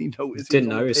really notice. Didn't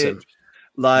notice him.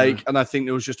 And I think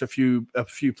there was just a few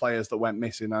players that went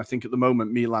missing. I think at the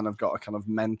moment, Milan have got a kind of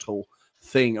mental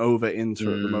thing over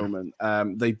Inter at the moment.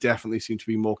 They definitely seem to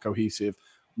be more cohesive,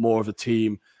 more of a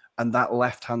team. And that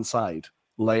left-hand side,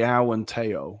 Leao and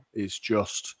Theo, is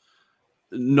just...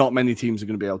 not many teams are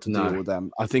going to be able to deal with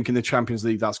them. I think in the Champions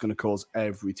League, that's going to cause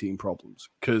every team problems.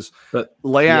 Because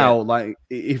Leao,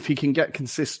 if he can get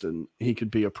consistent, he could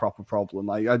be a proper problem.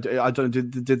 I don't.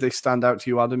 Did they stand out to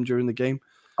you, Adam, during the game?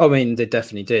 I mean, they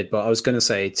definitely did. But I was going to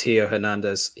say, Theo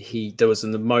Hernandez, there was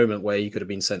in the moment where he could have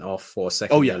been sent off for a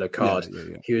second yellow card.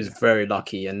 He was very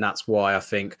lucky, and that's why I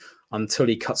think until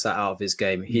he cuts that out of his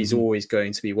game, he's always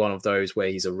going to be one of those where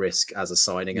he's a risk as a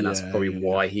signing, and that's probably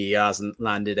why he hasn't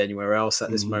landed anywhere else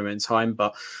at this moment in time.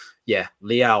 But yeah,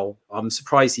 Leao, I'm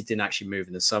surprised he didn't actually move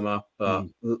in the summer, but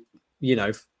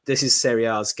this is Serie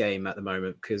A's game at the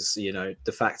moment because,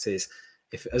 the fact is,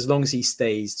 as long as he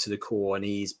stays to the core and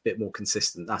he's a bit more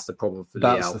consistent, that's the problem for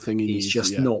That's Leao. the thing he's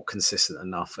just not consistent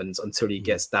enough. And until he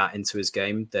gets that into his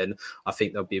game, then I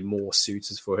think there'll be more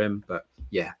suitors for him. But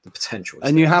yeah, the potential is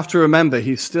and there. you have to remember,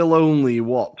 he's still only,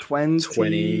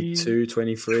 22,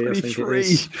 23, I think it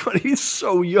is. He's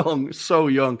so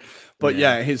young. But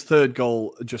yeah, his third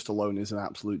goal just alone is an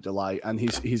absolute delight. And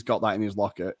he's got that in his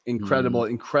locker.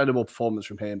 Incredible performance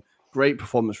from him. Great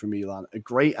performance from Milan. A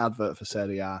great advert for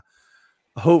Serie A.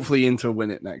 Hopefully Inter win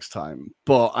it next time.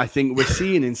 But I think we're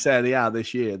seeing in Serie A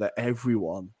this year that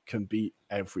everyone can beat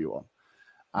everyone.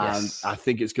 And I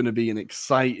think it's going to be an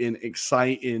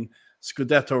exciting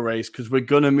Scudetto race because we're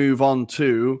going to move on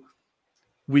to...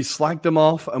 We slagged them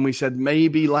off and we said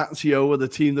maybe Lazio are the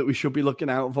team that we should be looking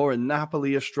out for, and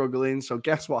Napoli are struggling. So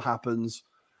guess what happens?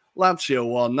 Lazio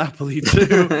 1, Napoli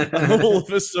 2, and all of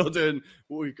a sudden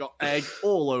we've got egg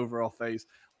all over our face.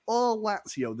 Are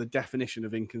Lazio the definition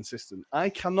of inconsistent? I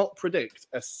cannot predict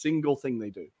a single thing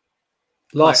they do.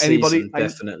 Last season,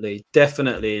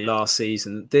 definitely last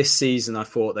season. This season, I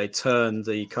thought they turned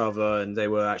the cover and they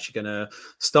were actually going to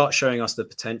start showing us the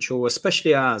potential,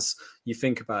 especially as you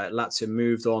think about it, Lazio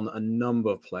moved on a number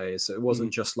of players. So it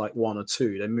wasn't just like one or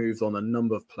two. They moved on a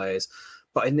number of players.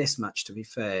 But in this match, to be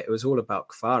fair, it was all about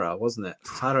Kvara, wasn't it?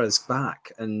 Kvara's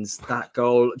back and that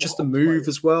goal, just the move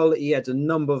as well. He had a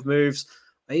number of moves.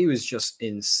 He was just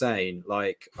insane.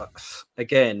 Like,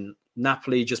 again,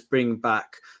 Napoli just bring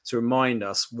back to remind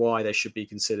us why they should be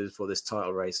considered for this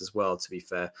title race as well, to be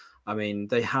fair. I mean,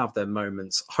 they have their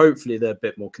moments. Hopefully they're a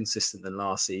bit more consistent than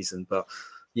last season. But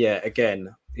yeah,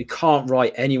 again, you can't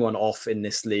write anyone off in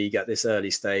this league at this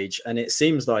early stage. And it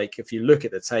seems like if you look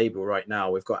at the table right now,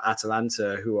 we've got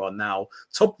Atalanta, who are now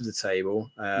top of the table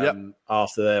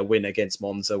after their win against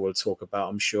Monza. We'll talk about,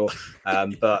 I'm sure.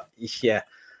 But yeah,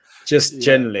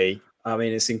 generally... I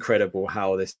mean, it's incredible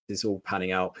how this is all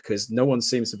panning out because no one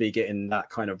seems to be getting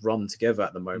that kind of run together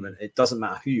at the moment. It doesn't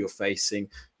matter who you're facing.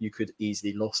 You could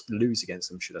easily lose against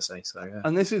them, should I say. So, yeah.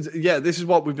 And this is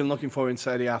what we've been looking for in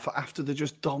Serie A. After the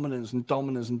just dominance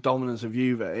of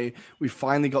Juve, we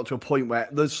finally got to a point where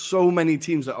there's so many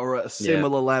teams that are at a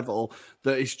similar level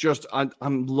that it's just,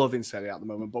 I'm loving Serie A at the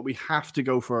moment, but we have to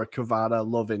go for a Kvara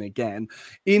loving again.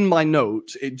 In my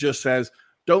notes, it just says,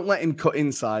 don't let him cut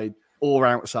inside or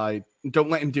outside.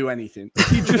 Don't let him do anything.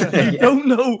 You don't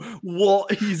know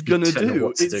what he's going to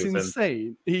do. It's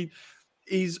insane.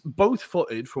 He's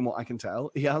both-footed, from what I can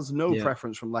tell. He has no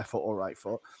preference from left foot or right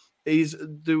foot.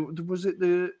 Was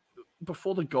it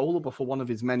before the goal or before one of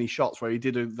his many shots where he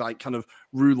did a kind of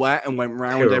roulette and went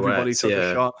round everybody took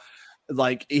a shot?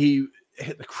 Like he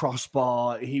hit the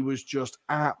crossbar. He was just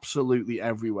absolutely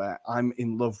everywhere. I'm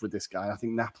in love with this guy. I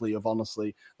think Napoli have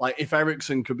honestly, like, if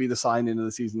Eriksen could be the signing of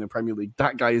the season in the Premier League,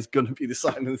 that guy is going to be the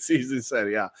signing of the season in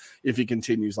Serie A if he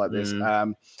continues like this.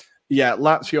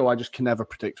 Lazio, I just can never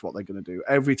predict what they're going to do.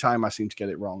 Every time I seem to get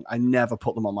it wrong, I never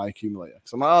put them on my accumulator.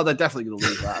 So I'm like, they're definitely going to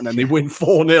lose that. And then they win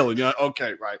 4-0. And you're like,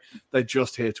 okay, right. They're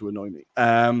just here to annoy me.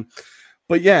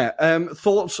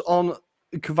 Thoughts on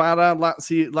Kvara,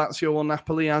 Lazio or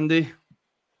Napoli, Andy?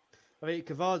 I mean,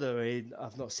 Kvara,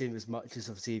 I've not seen him as much as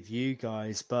obviously of you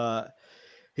guys, but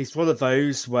he's one of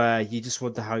those where you just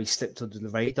wonder how he slipped under the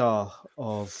radar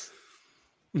of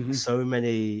so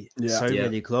many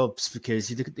clubs,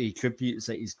 because you look at the attributes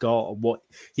that he's got and what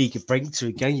he could bring to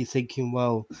a game. You're thinking,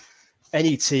 well,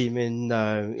 any team in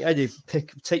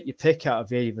take your pick out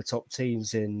of any of the top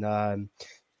teams in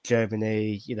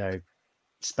Germany,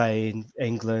 Spain,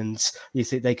 England. You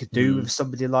think they could do with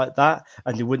somebody like that,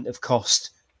 and they wouldn't have cost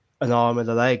an arm and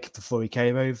a leg before he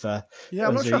came over. Yeah,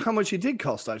 I'm not sure how much he did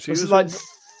cost, actually. It was like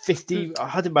 50. I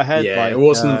had in my head. Yeah, like, it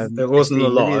wasn't a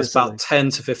lot. It was about 10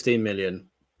 to 15 million.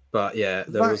 But yeah,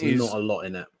 there was not a lot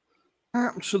in it.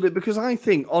 Absolutely, because I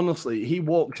think, honestly, he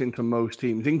walks into most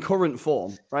teams in current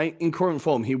form, right? In current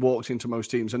form, he walks into most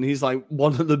teams, and he's like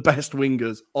one of the best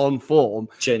wingers on form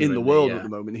in the world at the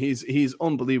moment. He's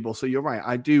unbelievable. So you're right.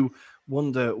 I do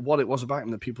wonder what it was about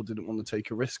him that people didn't want to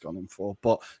take a risk on him for.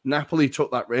 But Napoli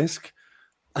took that risk,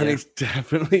 and it's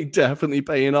definitely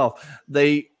paying off.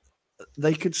 They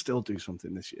could still do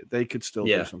something this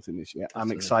year.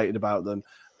 I'm excited about them.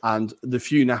 And the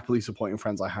few Napoli supporting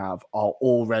friends I have are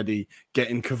already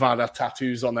getting Kvara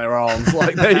tattoos on their arms.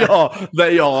 Like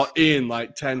they are in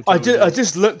like 10. I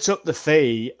just looked up the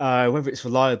fee, whether it's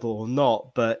reliable or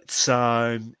not, but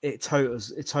it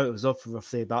totals up for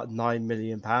roughly about £9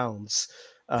 million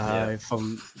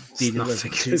from dealing with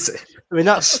it. I mean,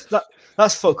 that's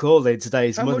That's fuck all in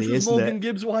today's How money, much was isn't Morgan it?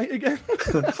 Gibbs White again?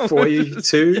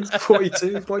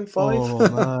 42.5. Oh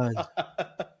man.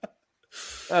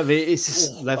 I mean, it's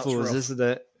just levels, rough. isn't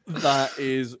it? That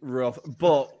is rough.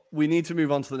 But we need to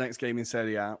move on to the next game in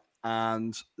Serie A.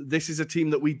 And this is a team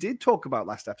that we did talk about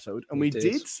last episode. And we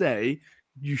did say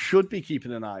you should be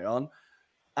keeping an eye on.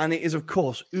 And it is, of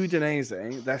course,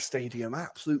 Udinese, their stadium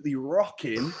absolutely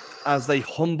rocking as they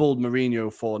humbled Mourinho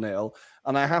 4-0.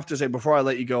 And I have to say, before I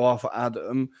let you go off,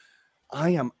 Adam,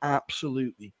 I am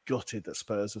absolutely gutted that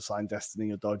Spurs have signed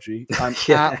Destiny Udogie. I'm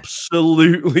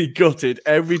absolutely gutted.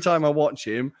 Every time I watch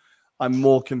him, I'm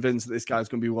more convinced that this guy's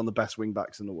going to be one of the best wing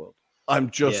backs in the world. I'm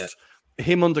just...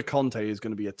 Him under Conte is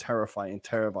going to be a terrifying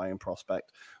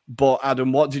prospect. But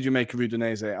Adam, what did you make of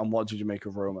Udinese and what did you make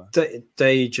of Roma?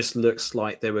 They just looks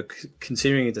like they were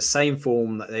continuing the same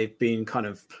form that they've been kind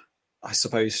of, I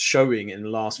suppose, showing in the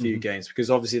last few games, because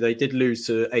obviously they did lose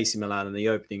to AC Milan on the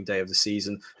opening day of the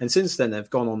season. And since then, they've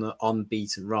gone on an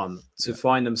unbeaten run. To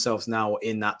find themselves now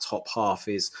in that top half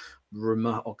is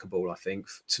remarkable, I think,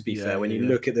 to be fair. When you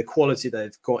look at the quality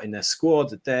they've got in their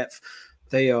squad, the depth,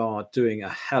 they are doing a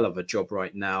hell of a job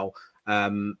right now.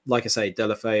 Like I say,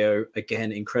 Deulofeu,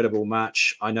 again, incredible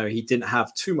match. I know he didn't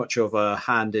have too much of a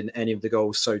hand in any of the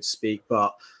goals, so to speak,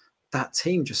 but that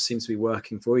team just seems to be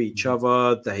working for each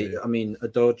other. I mean,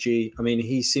 Udogie,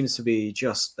 he seems to be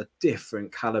just a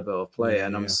different caliber of player,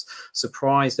 and I'm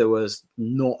surprised there was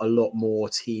not a lot more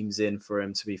teams in for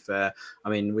him, to be fair. I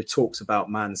mean, we talked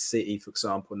about Man City, for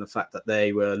example, and the fact that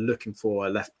they were looking for a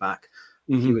left back.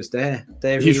 He was there.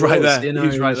 He's right there. You know,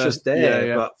 he was just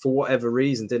there, but for whatever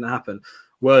reason, didn't happen.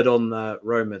 Word on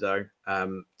Roma, though,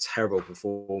 terrible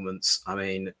performance. I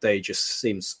mean, they just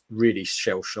seems really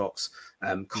shell-shocked.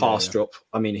 Kastrup,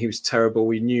 he was terrible.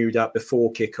 We knew that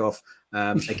before kickoff.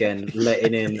 Again,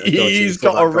 letting in a he's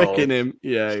got a wreck in him.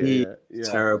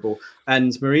 Terrible.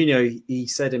 And Mourinho, he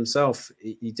said himself,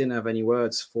 he didn't have any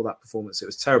words for that performance. It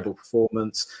was a terrible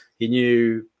performance. He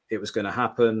knew it was going to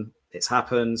happen. It's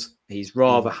happened. He's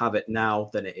rather have it now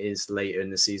than it is later in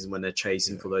the season when they're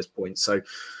chasing for those points. So,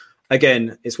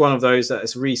 again, it's one of those that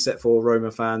it's a reset for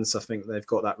Roma fans. I think they've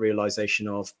got that realization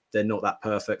of they're not that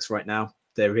perfect right now.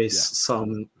 There is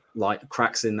some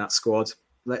cracks in that squad.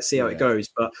 Let's see how it goes.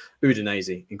 But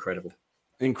Udinese, incredible.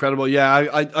 Incredible. Yeah,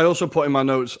 I also put in my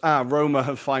notes, Roma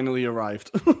have finally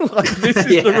arrived.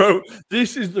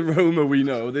 This is the Roma we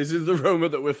know. This is the Roma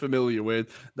that we're familiar with.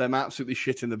 Them absolutely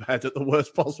shit in the bed at the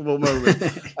worst possible moment.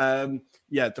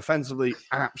 Defensively,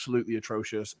 absolutely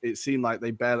atrocious. It seemed like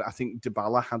they barely, I think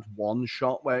Dybala had one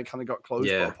shot where it kind of got close,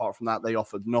 but apart from that, they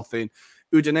offered nothing.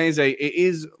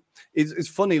 Udinese, it's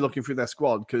funny looking through their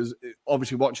squad because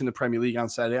obviously watching the Premier League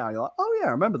and Serie A, you're like, oh yeah,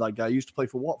 I remember that guy. He used to play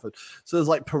for Watford. So there's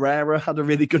like Pereira had a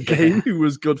really good game who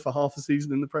was good for half a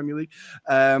season in the Premier League.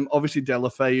 Obviously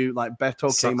Deulofeu, like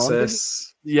Beto came on.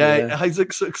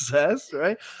 Isaac Success,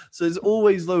 right? So there's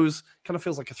always those, kind of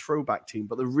feels like a throwback team,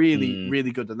 but they're really,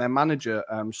 really good. And their manager,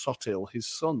 Sotil, his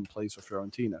son plays for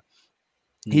Fiorentina.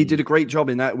 He did a great job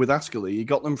in that with Ascoli. He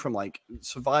got them from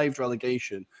survived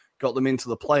relegation, got them into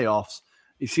the playoffs.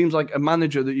 He seems like a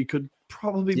manager that you could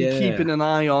probably be keeping an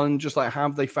eye on. Just like,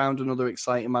 have they found another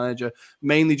exciting manager?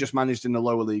 Mainly just managed in the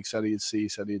lower league, Serie C,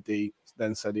 Serie D,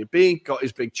 then Serie B. Got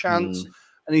his big chance,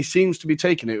 and he seems to be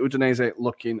taking it. Udinese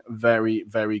looking very,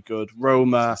 very good.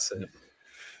 Roma,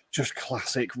 just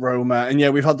classic Roma.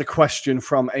 And we've had the question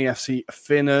from AFC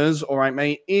Finners. All right,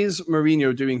 mate, is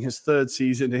Mourinho doing his third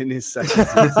season in his second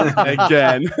season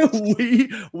again?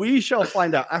 we shall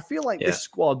find out. I feel like this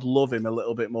squad love him a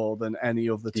little bit more than any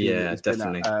other team that he's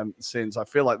been at, since. I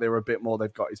feel like they were a bit more,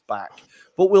 they've got his back.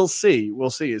 But we'll see.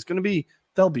 It's going to be,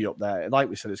 they'll be up there. Like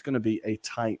we said, it's going to be a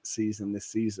tight season this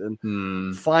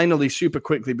season. Finally, super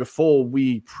quickly, before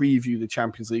we preview the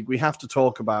Champions League, we have to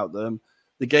talk about them.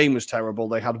 The game was terrible.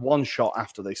 They had one shot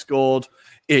after they scored.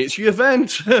 It's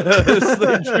Juventus.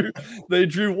 They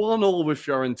drew 1-1 with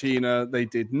Fiorentina. They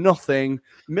did nothing.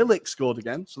 Milik scored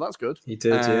again, so that's good. He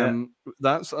did,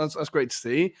 That's great to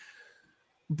see.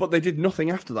 But they did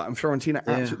nothing after that, and Fiorentina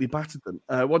absolutely battered them.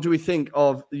 What do we think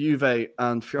of Juve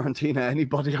and Fiorentina?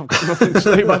 Anybody? I've got nothing to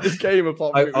say about this game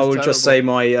apart from I will just say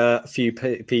my few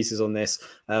pieces on this.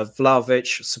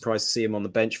 Vlahovic, surprised to see him on the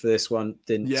bench for this one.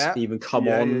 Didn't even come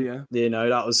on. You know,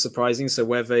 that was surprising. So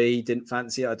whether he didn't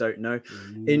fancy it, I don't know.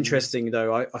 Interesting,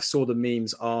 though, I saw the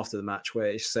memes after the match where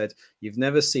it said, you've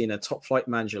never seen a top-flight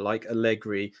manager like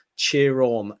Allegri cheer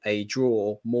on a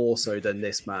draw more so than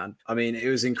this, man. I mean, it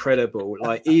was incredible.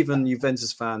 Like, even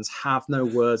Juventus fans have no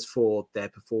words for their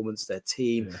performance, their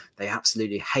team. Yeah. They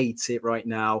absolutely hate it right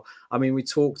now. I mean, we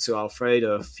talked to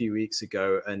Alfredo a few weeks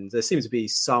ago, and there seems to be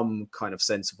some kind of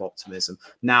sense of optimism.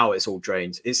 Now it's all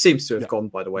drained. It seems to have gone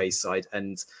by the wayside,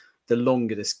 and the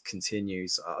longer this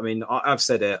continues, I mean, I've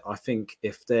said it, I think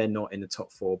if they're not in the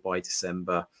top 4 by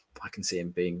December, I can see him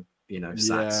being,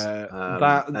 sacked.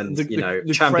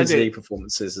 The Champions League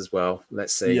performances as well.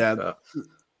 Let's see. Yeah, but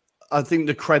I think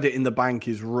the credit in the bank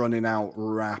is running out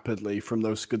rapidly from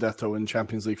those Scudetto and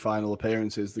Champions League final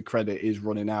appearances. The credit is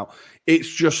running out. It's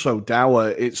just so dour.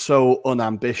 It's so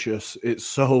unambitious. It's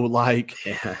so like...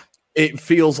 Yeah. It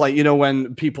feels like,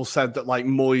 when people said that like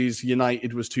Moyes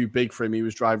United was too big for him, he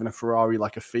was driving a Ferrari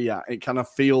like a Fiat. It kind of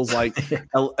feels like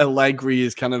Allegri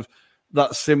is kind of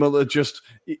that similar, just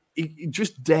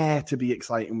dare to be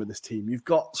exciting with this team. You've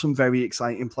got some very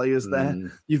exciting players there.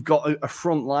 You've got a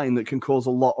front line that can cause a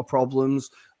lot of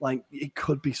problems. Like, it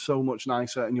could be so much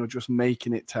nicer, and you're just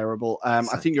making it terrible. I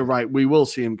think you're right. We will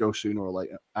see him go sooner or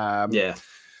later. Yeah.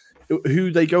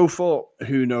 Who they go for,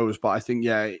 who knows? But I think,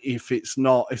 if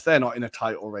they're not in a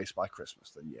title race by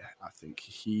Christmas, then I think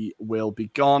he will be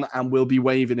gone, and we'll be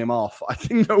waving him off. I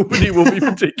think nobody will be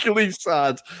particularly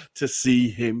sad to see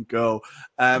him go.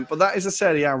 But that is a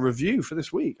Serie A review for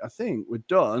this week. I think we're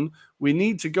done. We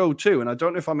need to go to, and I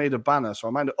don't know if I made a banner, so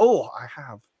I might. Oh, I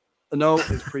have. No,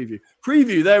 it's preview.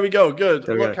 Preview. There we go. Good.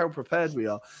 Look how prepared we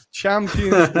are.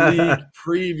 Champions League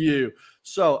preview.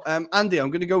 So, Andy,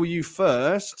 I'm going to go with you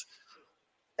first.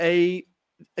 A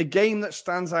game that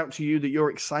stands out to you that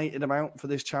you're excited about for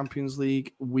this Champions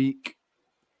League week?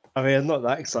 I mean, I'm not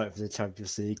that excited for the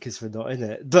Champions League because we're not in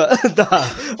it. But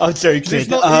I'm joking.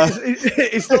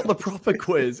 It's not the proper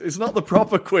quiz. It's not the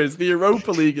proper quiz. The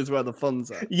Europa League is where the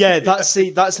fun's at. Yeah, that's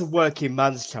a working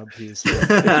man's Champions League.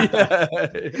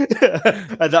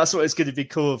 And that's what it's going to be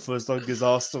called for as long as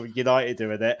Arsenal and United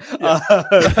are in it.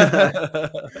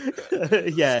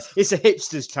 Yeah, it's a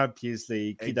hipster's Champions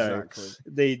League. Exactly.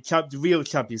 The real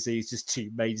Champions League is just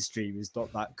too mainstream. It's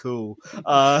not that cool.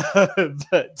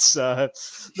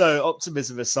 No,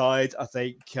 optimism aside, I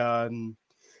think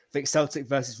Celtic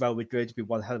versus Real Madrid would be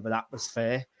one hell of an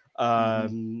atmosphere.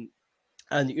 And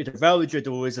Real Madrid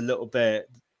are always a little bit.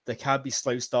 They can be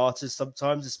slow starters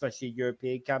sometimes, especially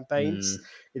European campaigns.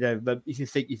 If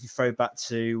you throw back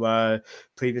to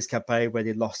previous campaign where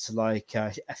they lost to like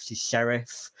FC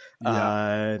Sheriff,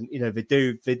 they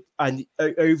do. And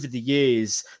over the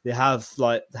years, they have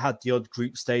had the odd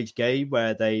group stage game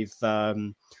where they've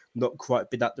not quite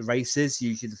been at the races,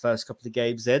 usually the first couple of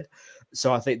games in.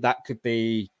 So I think that could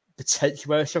be potentially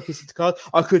where a shock is to card.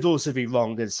 I could also be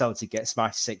wrong and Celtic get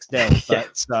smashed 6-0, but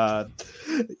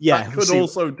that could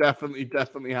also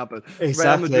definitely happen.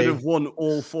 Exactly. Real Madrid have won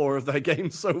all 4 of their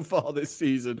games so far this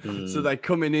season, so they're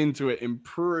coming into it in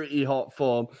pretty hot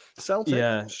form.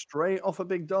 Celtic straight off a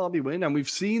big derby win, and we've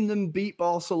seen them beat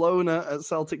Barcelona at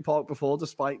Celtic Park before,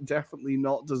 despite definitely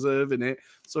not deserving it.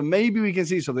 So maybe we can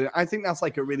see something. I think that's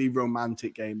like a really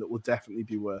romantic game that will definitely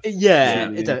be worth. But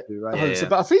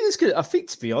I think it's good. I think,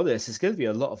 to be honest, it's going to be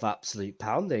a lot of absolute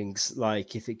poundings.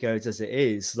 Like, if it goes as it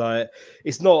is, like,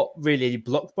 it's not really any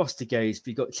blockbuster games. But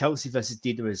you got Chelsea versus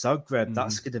Dinamo Zagreb.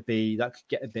 That could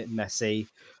get a bit messy.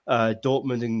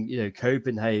 Dortmund and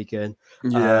Copenhagen.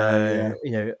 I've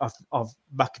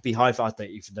Maccabi Haifa. I don't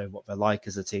even know what they're like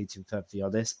as a team, to be perfectly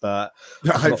honest. But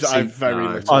I've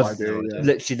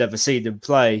literally never seen them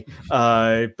play.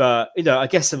 But I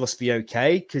guess they must be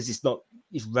okay because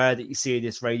it's rare that you see an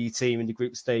Israeli team in the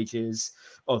group stages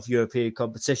of European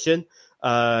competition.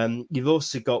 You've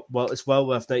also got, it's well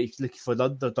worth noting, looking for an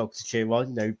underdog to cheer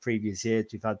on. Previous years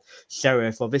we've had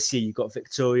Sheriff. Well, this year you've got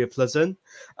Victoria Plzeň,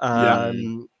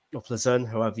 or Plzeň,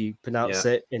 however you pronounce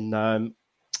it, in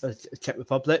Czech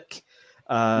Republic.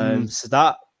 So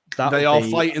that they are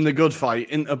fighting the good fight.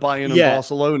 Inter, Bayern, and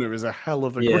Barcelona is a hell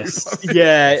of a group.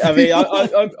 Yeah, I mean,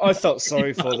 I felt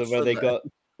sorry for them when they got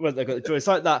the joy. It's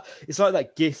like that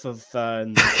gif of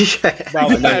we're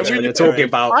talking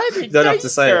about. You don't have to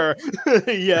say it.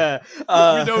 We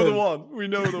know the one. We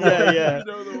know the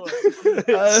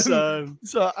one.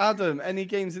 So Adam, any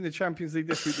games in the Champions League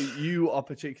this week that you are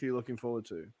particularly looking forward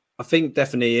to? I think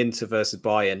definitely Inter versus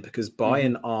Bayern, because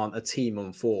Bayern aren't a team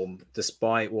on form,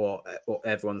 despite what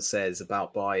everyone says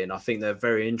about Bayern. I think they're a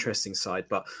very interesting side,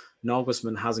 but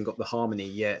Nagelsmann hasn't got the harmony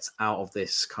yet out of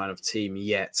this kind of team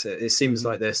yet. It seems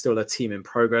like they're still a team in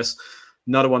progress.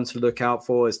 Another one to look out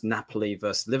for is Napoli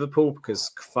versus Liverpool, because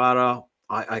Kvara,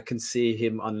 I can see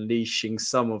him unleashing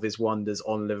some of his wonders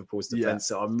on Liverpool's defense.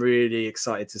 So I'm really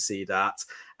excited to see that.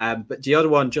 But the other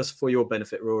one, just for your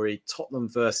benefit, Rory, Tottenham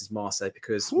versus Marseille,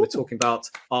 because we're talking about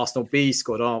Arsenal B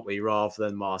squad, aren't we, rather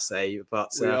than Marseille? But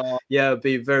yeah, it'd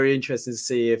be very interesting to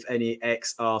see if any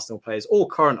ex-Arsenal players or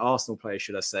current Arsenal players,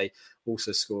 should I say,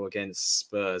 also score against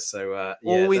Spurs. So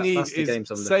all we need is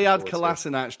Sead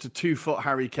Kolasinac to 2-foot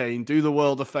Harry Kane, do the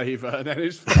world a favour, and then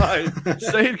it's fine.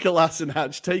 Sead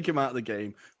Kolasinac, take him out of the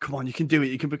game. Come on, you can do it.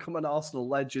 You can become an Arsenal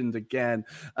legend again.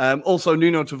 Also,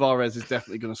 Nuno Tavares is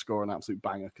definitely going to score an absolute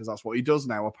banger because that's what he does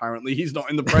now. Apparently, he's not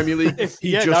in the Premier League.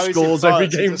 He just scores every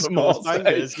game for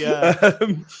Marseille.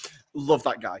 Love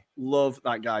that guy. Love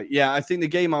that guy. Yeah, I think the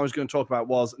game I was going to talk about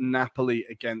was Napoli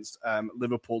against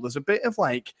Liverpool. There's a bit of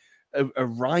like a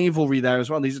rivalry there as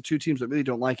well. These are two teams that really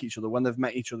don't like each other. When they've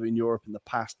met each other in Europe in the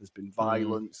past, there's been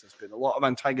violence, there's been a lot of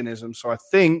antagonism. So I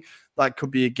think that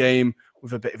could be a game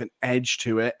with a bit of an edge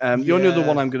to it. The only other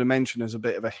one I'm going to mention is a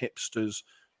bit of a hipster's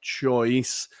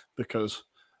choice because,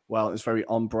 well, it's very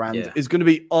on brand. Yeah. It's going to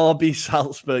be RB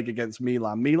Salzburg against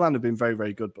Milan. Milan have been very,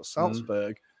 very good, but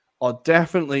Salzburg are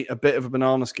definitely a bit of a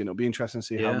banana skin. It'll be interesting to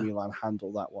see how Milan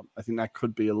handle that one. I think that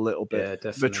could be a little bit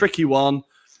of a tricky one.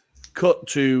 Cut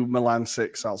to Milan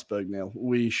 6, Salzburg 0.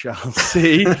 We shall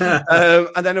see.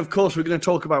 And then, of course, we're going to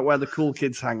talk about where the cool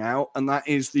kids hang out, and that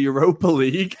is the Europa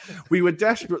League. We were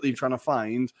desperately trying to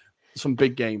find some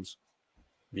big games.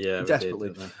 Yeah,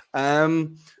 desperately.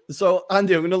 So,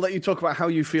 Andy, I'm going to let you talk about how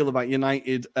you feel about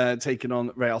United taking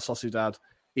on Real Sociedad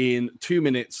in 2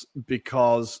 minutes,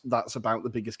 because that's about the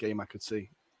biggest game I could see.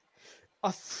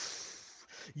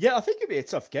 Yeah, I think it'd be a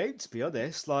tough game, to be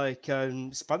honest. Like,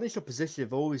 Spanish opposition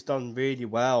have always done really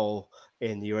well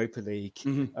in the Europa League,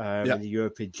 in the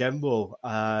Europe in general. Look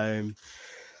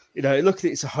at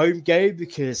it, it's a home game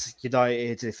because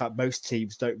United, in fact, most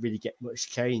teams don't really get much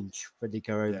change when they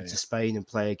go over to Spain and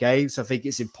play a game. So I think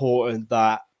it's important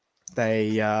that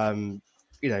they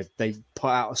they put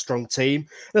out a strong team.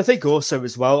 And I think also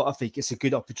as well, I think it's a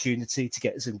good opportunity to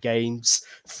get some games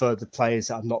for the players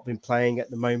that have not been playing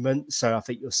at the moment. So I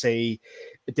think you'll see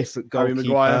a different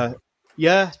goalkeeper.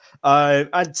 Yeah.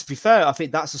 And to be fair, I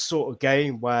think that's the sort of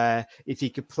game where if he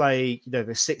could play,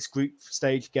 the 6 group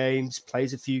stage games,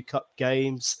 plays a few cup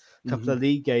games, a couple of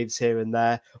league games here and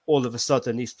there, all of a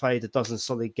sudden he's played a dozen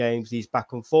solid games, he's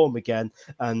back on form again.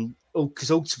 And because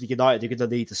ultimately United are going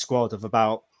to need a squad of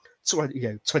about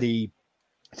 20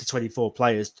 to 24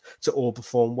 players to all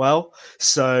perform well.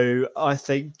 So I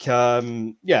think,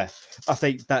 I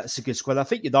think that's a good squad. I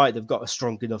think United have got a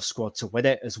strong enough squad to win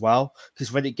it as well.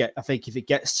 Because I think if it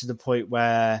gets to the point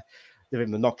where they're in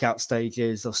the knockout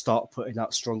stages, they'll start putting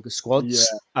out stronger squads.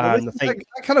 Yeah. And I think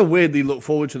I kind of weirdly look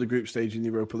forward to the group stage in the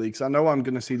Europa League. So I know I'm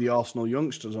going to see the Arsenal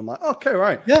youngsters. I'm like, okay,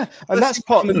 right. Yeah. And that's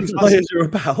part of the players are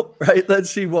about, right? Let's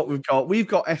see what we've got. We've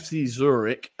got FC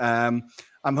Zurich.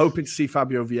 I'm hoping to see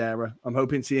Fabio Vieira. I'm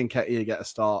hoping to see Nketiah get a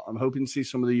start. I'm hoping to see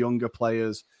some of the younger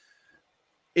players.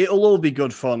 It'll all be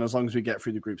good fun as long as we get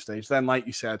through the group stage. Then, like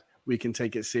you said, we can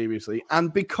take it seriously.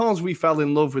 And because we fell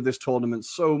in love with this tournament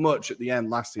so much at the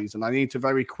end last season, I need to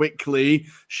very quickly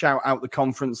shout out the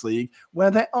Conference League,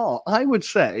 where there are, I would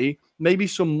say, maybe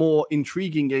some more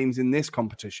intriguing games in this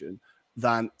competition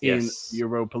than in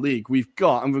Europa League. We've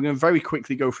got, and we're going to very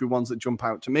quickly go through ones that jump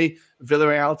out to me.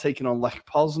 Villarreal taking on Lech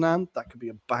Poznan. That could be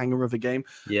a banger of a game.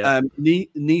 Yeah.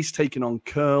 Nice taking on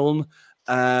Köln.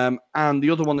 And the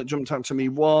other one that jumped out to me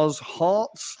was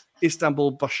Hearts,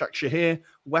 Istanbul, Başakşehir,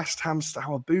 West Ham,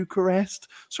 Steaua Bucharest.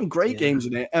 Some great games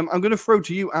in it. I'm going to throw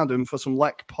to you, Adam, for some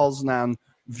Lech Poznan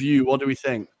view. What do we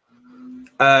think?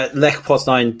 Lech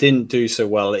Poznan didn't do so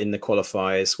well in the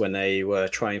qualifiers when they were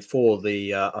trying for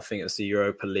the, I think it was the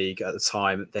Europa League at the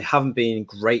time. They haven't been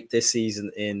great this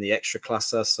season in the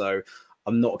Ekstraklasa, so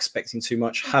I'm not expecting too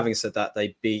much. Having said that,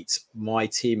 they beat my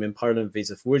team in Poland,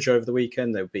 Wisła Łódź, over the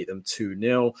weekend. They beat them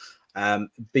 2-0.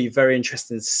 Be very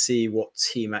interesting to see what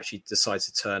team actually decides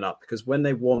to turn up, because when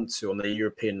they want to on the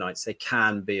European nights, they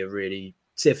can be a really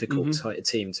difficult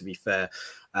team, to be fair.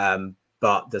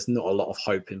 But there's not a lot of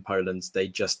hope in Poland. They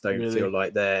just don't feel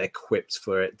like they're equipped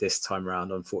for it this time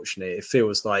around, unfortunately. It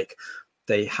feels like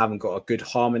they haven't got a good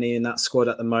harmony in that squad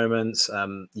at the moment.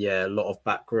 A lot of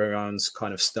backgrounds,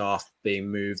 kind of staff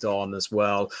being moved on as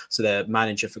well. So their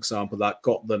manager, for example, that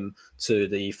got them to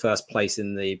the first place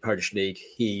in the Polish league,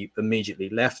 he immediately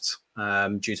left.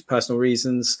 due to personal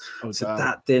reasons. So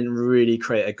that didn't really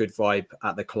create a good vibe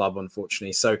at the club,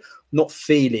 unfortunately. So not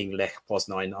feeling Lech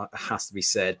Poznan, has to be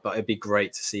said, but it'd be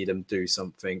great to see them do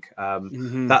something.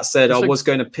 That said, I was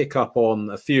going to pick up on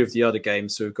a few of the other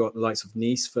games. So we've got the likes of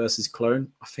Nice versus Cologne.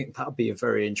 I think that would be a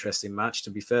very interesting match, to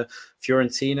be fair.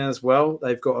 Fiorentina as well.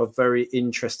 They've got a very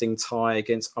interesting tie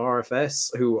against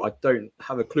RFS, who I don't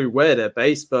have a clue where they're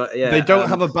based, but yeah. They don't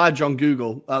have a badge on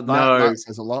Google. That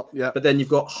says a lot. Yeah. But then you've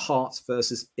got Hearts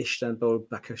versus Istanbul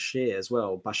Başakşehir as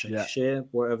well. Başakşehir,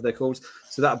 whatever they're called.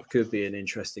 So that could be an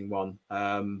interesting one.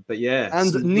 But yeah.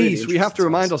 And Nice, really we have to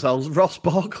remind ourselves, Ross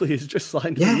Barkley has just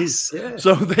signed for Nice. Yeah.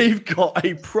 So they've got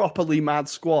a properly mad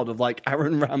squad of like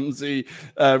Aaron Ramsey,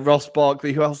 Ross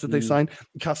Barkley. Who else did they sign?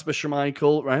 Kasper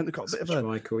Schmeichel, right? They've got a bit of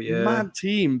a mad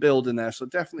team building there. So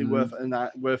definitely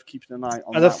worth keeping an eye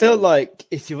on. And I feel like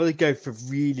if you want to go for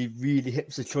really, really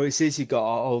hipster choices, you got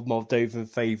our old Moldovan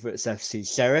favourites, FC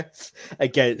Sheriff,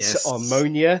 against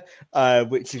Armonia,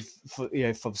 which is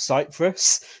from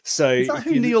Cyprus. So is that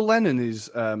who Neil Lennon is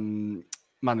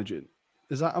managing?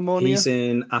 Is that Ammonia? He's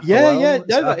in Apoel.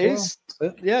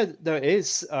 It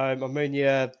is.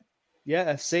 Ammonia,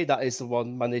 FC. That is the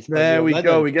one managed. There we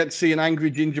go. We get to see an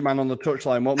angry ginger man on the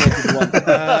touchline. What more could you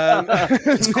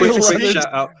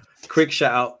want? Quick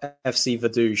shout out, FC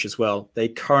Vaduz as well. They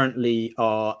currently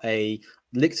are a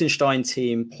Liechtenstein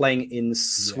team playing in the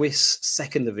Swiss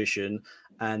second division.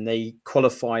 And they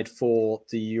qualified for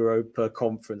the Europa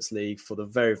Conference League for the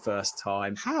very first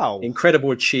time. How?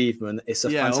 Incredible achievement. It's a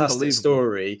fantastic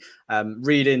story.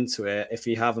 Read into it if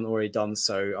you haven't already done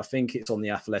so. I think it's on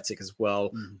The Athletic as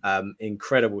well.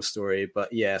 Incredible story.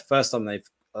 But yeah, first time they've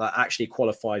actually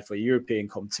qualified for a European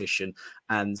competition.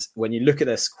 And when you look at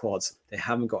their squads, they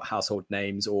haven't got household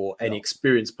names or any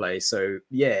experienced players. So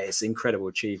yeah, it's an incredible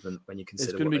achievement when you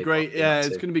consider. It's going to be great. Yeah,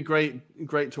 it's going to be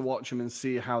great to watch them and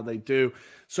see how they do.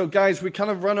 So guys, we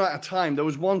kind of run out of time. There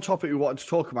was one topic we wanted to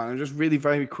talk about. I'm just really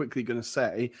very quickly going to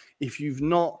say, if you've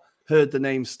not heard the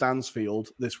name Stansfield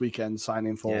this weekend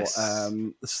signing for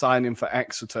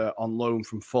Exeter on loan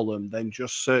from Fulham, then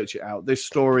just search it out. This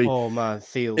story,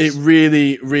 it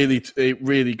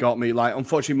really got me. Like,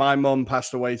 unfortunately, my mum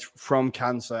passed away from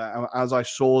cancer, and as I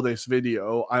saw this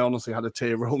video, I honestly had a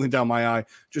tear rolling down my eye.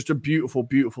 Just a beautiful,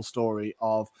 beautiful story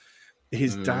of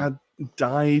his dad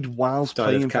died whilst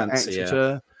playing for Exeter.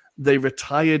 Yeah. They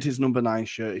retired his number 9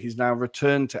 shirt. He's now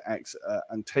returned to Exeter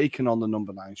and taken on the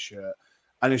number 9 shirt.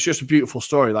 And it's just a beautiful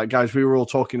story. Like, guys, we were all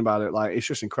talking about it. Like, it's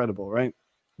just incredible, right?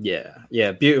 Yeah.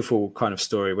 Beautiful kind of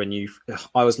story.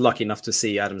 I was lucky enough to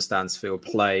see Adam Stansfield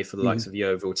play for the likes of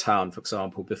Yeovil Town, for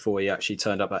example, before he actually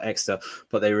turned up at Exeter.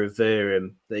 But they revere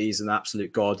him. He's an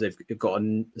absolute god. They've got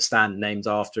a stand named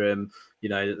after him. You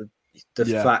know, the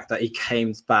fact that he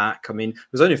came back. I mean,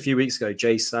 it was only a few weeks ago,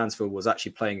 Jay Stansfield was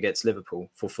actually playing against Liverpool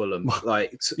for Fulham.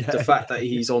 The fact that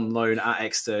he's on loan at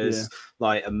Exeter is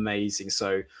like amazing.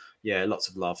 So, yeah, lots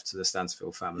of love to the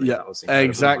Stansfield family. Yeah, that was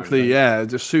exactly. Yeah,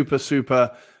 just super, super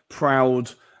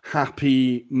proud,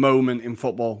 happy moment in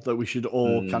football that we should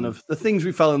all kind of, the things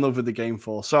we fell in love with the game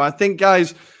for. So I think,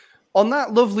 guys, on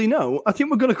that lovely note, I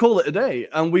think we're going to call it a day,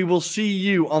 and we will see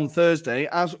you on Thursday.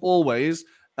 As always,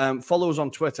 follow us on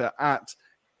Twitter at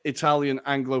Italian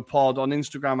Anglo Pod, on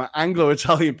Instagram at Anglo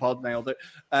Italian Pod. Nailed it.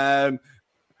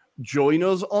 Join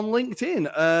us on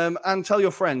LinkedIn and tell your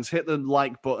friends, hit the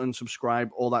like button, subscribe,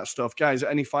 all that stuff. Guys,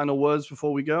 any final words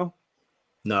before we go?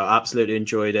 No, absolutely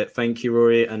enjoyed it. Thank you,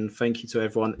 Rory, and thank you to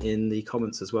everyone in the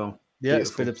comments as well. Yeah, beautiful.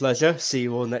 It's been a pleasure. See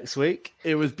you all next week.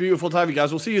 It was beautiful to have you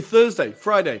guys. We'll see you Thursday,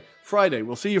 Friday.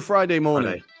 We'll see you Friday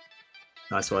morning.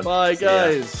 Nice one. Bye,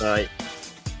 guys. Bye.